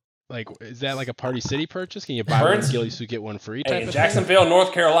suit? Like, is that like a Party City purchase? Can you buy one ghillie suit, get one free? Hey, in Jacksonville,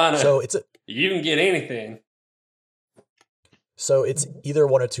 North Carolina, so you can get anything. So it's either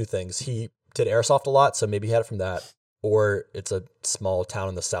one or two things. He did airsoft a lot, so maybe he had it from that, or it's a small town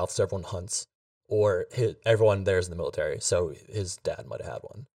in the South, so everyone hunts, or everyone there is in the military, so his dad might have had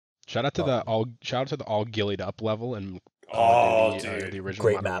one. Shout out to the all gillied up level and dude, the original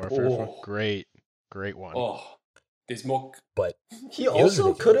great Modern map. Warfare. Great one. Oh, they smoke. But he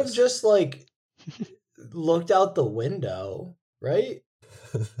also could have just like looked out the window, right?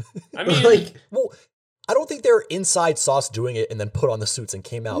 I mean, like, well, I don't think they were inside Sauce doing it and then put on the suits and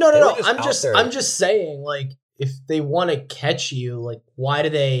came out. No. I'm just saying, like, if they want to catch you, like, why do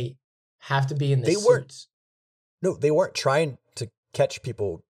they have to be in the suits? They weren't trying to catch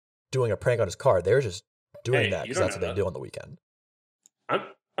people doing a prank on his car. They were just doing that because that's what they do on the weekend.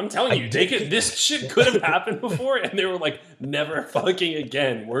 I'm telling you, this shit could have happened before, and they were like, never fucking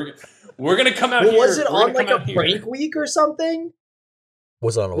again. We're gonna come out here. Was it on like a prank week or something?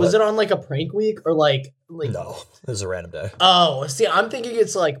 Was it on Was it on like a prank week or like No, it was a random day. Oh, see, I'm thinking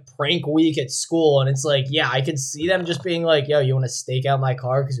it's like prank week at school, and it's like, yeah, I could see them just being like, yo, you want to stake out my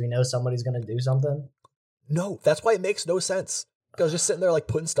car because we know somebody's gonna do something? No, that's why it makes no sense. I was just sitting there like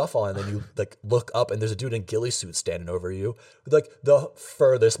putting stuff on, and then you like look up, and there's a dude in ghillie suit standing over you, with, like the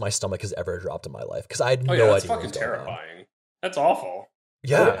furthest my stomach has ever dropped in my life because I had no idea. That's fucking terrifying. That's awful.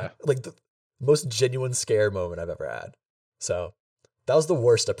 Yeah, like the most genuine scare moment I've ever had. So that was the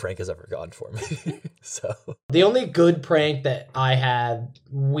worst a prank has ever gone for me. So the only good prank that I had,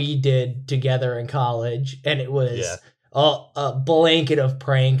 we did together in college, and it was a blanket of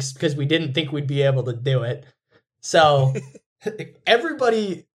pranks because we didn't think we'd be able to do it. So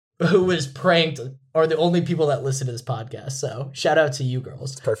everybody who was pranked are the only people that listen to this podcast. So shout out to you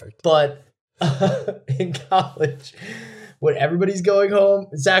girls. It's perfect. But in college, when everybody's going home,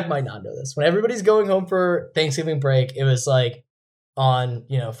 Zach might not know this. When everybody's going home for Thanksgiving break, it was like on,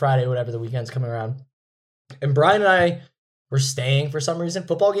 Friday, whatever the weekend's coming around. And Brian and I were staying for some reason.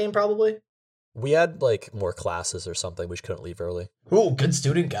 Football game, probably. We had like more classes or something. We couldn't leave early. Ooh, good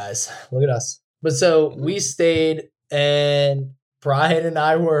student, guys. Look at us. But so we stayed, and Brian and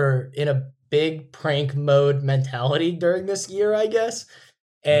I were in a big prank mode mentality during this year, I guess.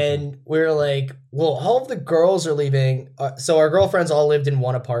 And we were like, well, all of the girls are leaving. So our girlfriends all lived in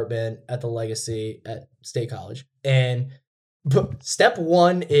one apartment at the Legacy at State College. And step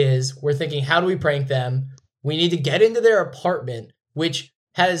one is we're thinking, how do we prank them? We need to get into their apartment, which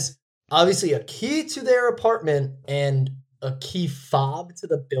has obviously a key to their apartment and a key fob to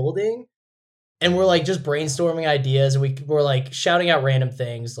the building. And we're like just brainstorming ideas, and we're like shouting out random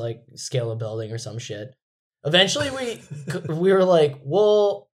things like scale a building or some shit. Eventually we were like,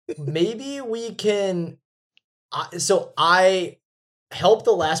 well, maybe we can. So I helped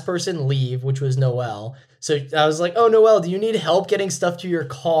the last person leave, which was Noelle. So I was like, oh, Noelle, do you need help getting stuff to your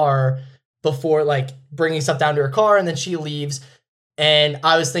car before like bringing stuff down to her car? And then she leaves. And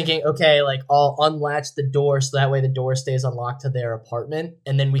I was thinking, okay, like I'll unlatch the door so that way the door stays unlocked to their apartment.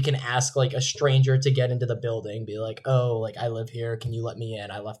 And then we can ask like a stranger to get into the building, be like, oh, like I live here. Can you let me in?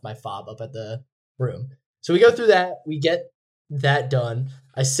 I left my fob up at the room. So we go through that. We get that done.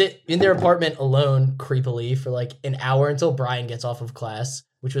 I sit in their apartment alone, creepily, for like an hour until Brian gets off of class,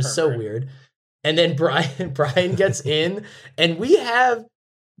 which was so weird. And then Brian gets in, and we have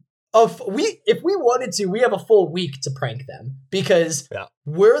if we wanted to, we have a full week to prank them because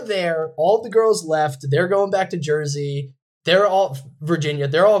we're there. All the girls left. They're going back to Jersey. They're all Virginia.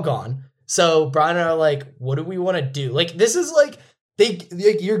 They're all gone. So Brian and I are like, what do we want to do? Like, this is like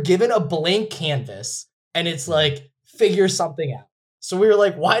you're given a blank canvas and it's like, figure something out. So we were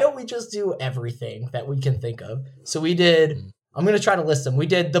like, why don't we just do everything that we can think of? So we did, I'm going to try to list them. We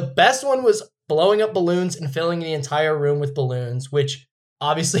did, the best one was blowing up balloons and filling the entire room with balloons, which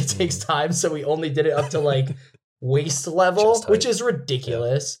obviously takes time, so we only did it up to like waist level, Chest height. which is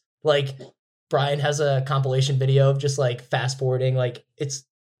ridiculous. Like Brian has a compilation video of just like fast forwarding. Like it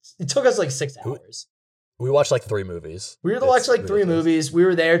took us like 6 hours. We watched like 3 movies. We were to watch like 3 movies. We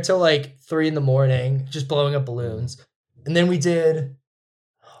were there till like 3 a.m, just blowing up balloons. And then we did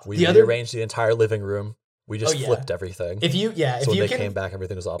We rearranged the entire living room. We just flipped everything. If you when they came back,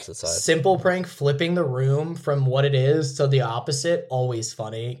 everything was opposite side. Simple prank, flipping the room from what it is to the opposite, always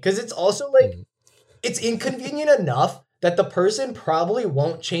funny. Because it's also like, it's inconvenient enough that the person probably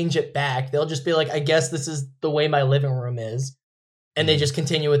won't change it back. They'll just be like, I guess this is the way my living room is. And they just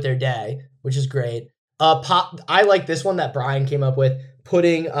continue with their day, which is great. I like this one that Brian came up with,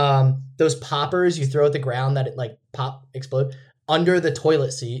 putting those poppers you throw at the ground that it like explode under the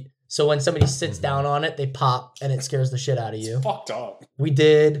toilet seat. So when somebody sits down on it, they pop and it scares the shit out of you. It's fucked up. We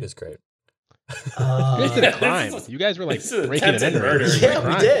did. It was great. You guys did a crime. You guys were like breaking and entering. murder.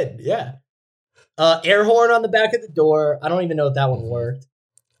 Yeah, we did. Yeah. Air horn on the back of the door. I don't even know if that one worked.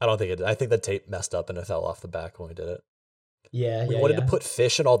 I don't think it did. I think the tape messed up and it fell off the back when we did it. Yeah, we wanted to put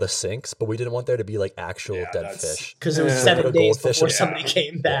fish in all the sinks, but we didn't want there to be like actual dead fish. Because it was 7 days before somebody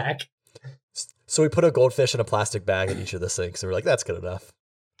came back. So we put a goldfish in a plastic bag in each of the sinks, and we're like, that's good enough.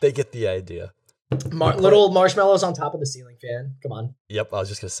 They get the idea. Little marshmallows on top of the ceiling fan. Come on. Yep, I was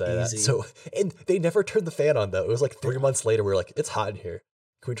just going to say that. So, and they never turned the fan on, though. It was like 3 months later, we were like, it's hot in here.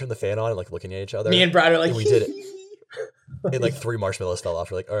 Can we turn the fan on? And like looking at each other. Me and Brad are like, and we did it. And like 3 marshmallows fell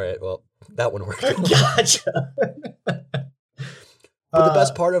off. We're like, all right, well, that one worked. Gotcha. But the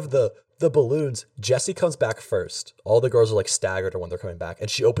best part of the balloons, Jessie comes back first. All the girls are like staggered when they're coming back. And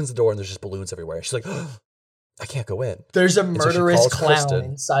she opens the door and there's just balloons everywhere. And she's like, oh, I can't go in. There's a murderous clown Kristen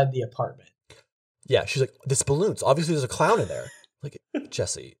inside the apartment. Yeah, she's like, this balloons. Obviously there's a clown in there. Like,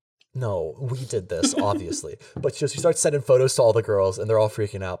 Jessie, no, we did this, obviously. But she starts sending photos to all the girls and they're all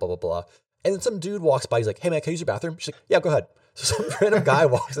freaking out, blah, blah, blah. And then some dude walks by. He's like, hey, man, can I use your bathroom? She's like, yeah, go ahead. So some random guy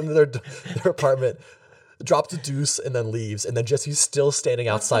walks into their apartment, drops a deuce, and then leaves. And then Jessie's still standing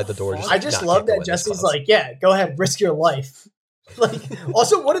outside the door. I just love that Jessie's like, yeah, go ahead, risk your life. Like,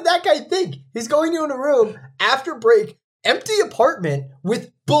 also, what did that guy think? He's going into a room after break, empty apartment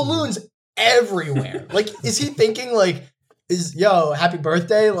with balloons everywhere. Like, is he thinking like, yo, happy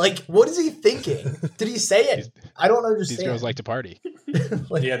birthday? Like, what is he thinking? Did he say it? I don't understand. These girls like to party.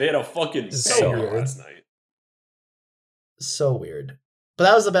 Like, yeah, they had a fucking so last night. So weird. But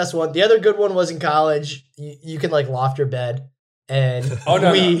that was the best one. The other good one was in college. You can like loft your bed. And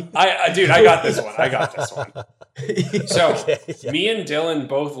no. I got this one. So me and Dylan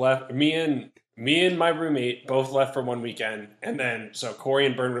both left. Me and my roommate both left for one weekend. And then, so Corey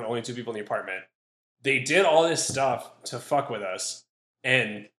and Bern were the only 2 people in the apartment. They did all this stuff to fuck with us.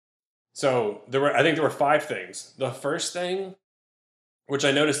 And so I think there were 5 things. The first thing, which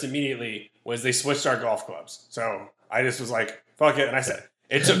I noticed immediately, was they switched our golf clubs. So I just was like, fuck it. And I said,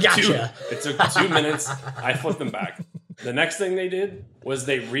 it took 2 minutes. I flipped them back. The next thing they did was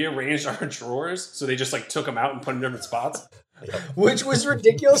they rearranged our drawers. So they just like took them out and put them in different spots. Which was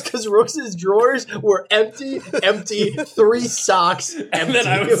ridiculous because Rose's drawers were empty, 3 socks, empty. And then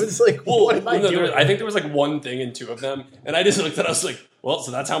I was like, what am I doing? I think there was like 1 thing in 2 of them. And I just looked at it, I was like, well,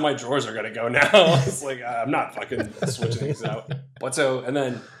 so that's how my drawers are going to go now. I was like, I'm not fucking switching these out. And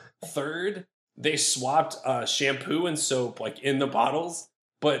then third, they swapped shampoo and soap like in the bottles,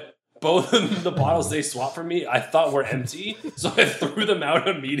 but both of the bottles they swapped for me, I thought were empty. So I threw them out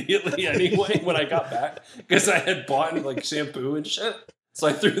immediately anyway when I got back because I had bought like shampoo and shit. So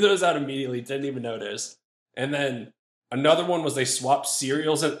I threw those out immediately, didn't even notice. And then another one was they swapped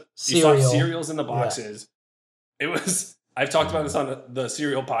cereals in the boxes. Yeah. I've talked about this on the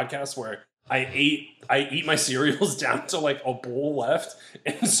cereal podcast where I eat my cereals down to like a bowl left.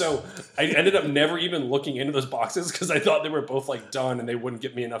 And so I ended up never even looking into those boxes because I thought they were both like done and they wouldn't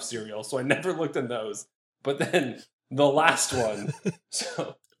get me enough cereal. So I never looked in those. But then the last one.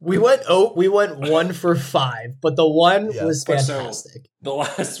 So we went 1 for 5, but the one was fantastic. So the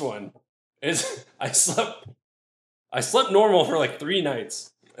last one is I slept normal for like 3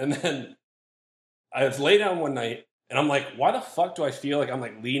 nights. And then I lay down one night. And I'm like, why the fuck do I feel like I'm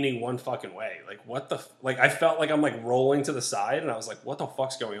like leaning one fucking way? Like, what the, like, I felt like I'm like rolling to the side and I was like, what the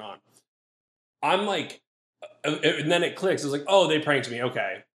fuck's going on? I'm like, and then it clicks. It was like, oh, they pranked me.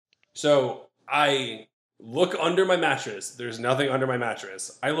 Okay. So I look under my mattress. There's nothing under my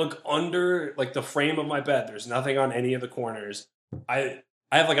mattress. I look under like the frame of my bed. There's nothing on any of the corners.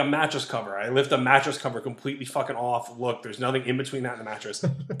 I have like a mattress cover. I lift a mattress cover completely fucking off. Look, there's nothing in between that and the mattress.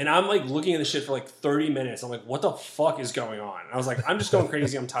 And I'm like looking at this shit for like 30 minutes. I'm like, what the fuck is going on? And I was like, I'm just going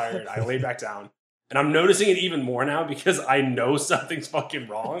crazy. I'm tired. I laid back down. And I'm noticing it even more now because I know something's fucking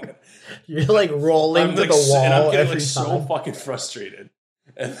wrong. You're like rolling I'm to like, the wall and I'm getting every like so time. fucking frustrated.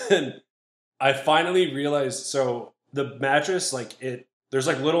 And then I finally realized, so the mattress, like there's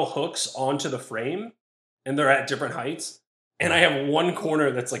like little hooks onto the frame and they're at different heights. And I have one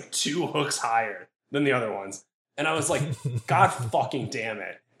corner that's like 2 hooks higher than the other ones. And I was like, God fucking damn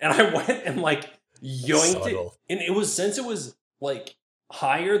it. And I went and like yoinked Subtle. it. And it was, since it was like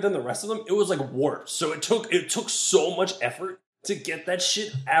higher than the rest of them, it was like warped. So it took so much effort to get that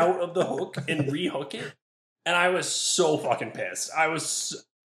shit out of the hook and rehook it. And I was so fucking pissed. I was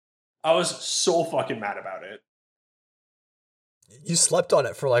so fucking mad about it. You slept on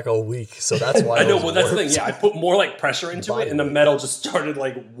it for like a week, so that's why I know, it was well, that's the thing. warped. Yeah, I put more like pressure into it, and the Body weight. metal just started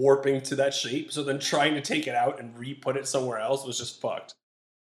like warping to that shape. So then trying to take it out and re-put it somewhere else was just fucked.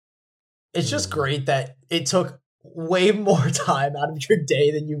 It's just great that it took way more time out of your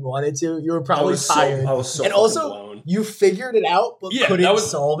day than you wanted to. You were probably tired. I was so And fucking also, blown. you figured it out, but Yeah, couldn't that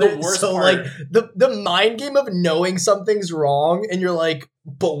was solve the it. worst So, part. like, the mind game of knowing something's wrong, and you're like,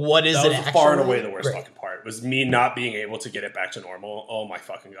 but what is That it was actually? far and away the worst Right. fucking part. Was me not being able to get it back to normal. Oh my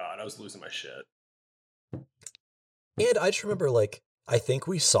fucking god, I was losing my shit. And I just remember, like, I think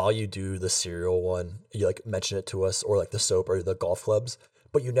we saw you do the cereal one. You like mentioned it to us, or like the soap or the golf clubs,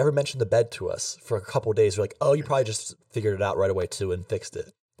 but you never mentioned the bed to us for a couple of days. You're like, oh, you probably just figured it out right away too and fixed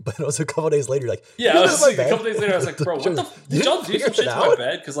it. But it was a couple of days later, you're like, Yeah, "You I know was my like, a bed?" couple days later, I was like, bro, what the? You Did y'all didn't do figure some shit it to my out?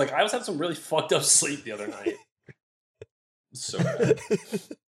 bed? Because like I was having some really fucked up sleep the other night. So bad.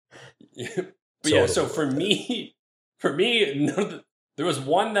 Yeah. But yeah, so for me, none of there was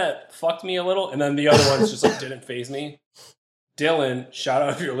one that fucked me a little, and then the other ones just like didn't phase me. Dylan, shout out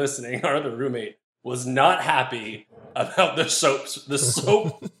if you're listening, our other roommate, was not happy about the soaps. The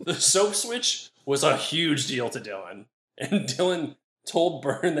soap switch was a huge deal to Dylan. And Dylan told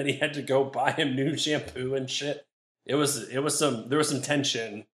Byrne that he had to go buy him new shampoo and shit. There was some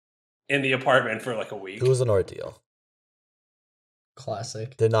tension in the apartment for like a week. It was an ordeal.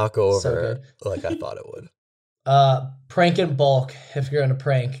 Classic. Did not go So over good. like I thought it would. Prank in bulk if you're gonna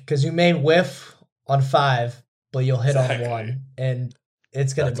prank, because you may whiff on 5, but you'll hit Exactly. on 1, and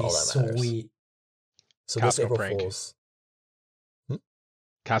it's gonna That's be all that matters. sweet. So this Costco April prank. Fool's.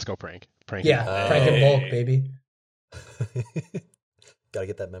 Costco prank. Yeah, prank in bulk, Hey. baby. Gotta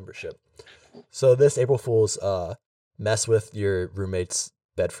get that membership. So this April Fool's, mess with your roommate's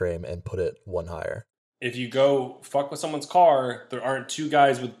bed frame and put it 1 higher. If you go fuck with someone's car, there aren't 2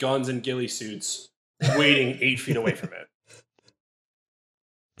 guys with guns and ghillie suits waiting 8 feet away from it.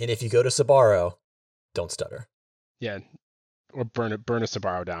 And if you go to Sbarro, don't stutter. Yeah. Or burn a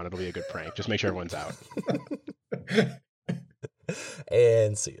Sbarro down. It'll be a good prank. Just make sure everyone's out.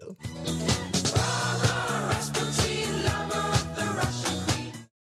 And see you.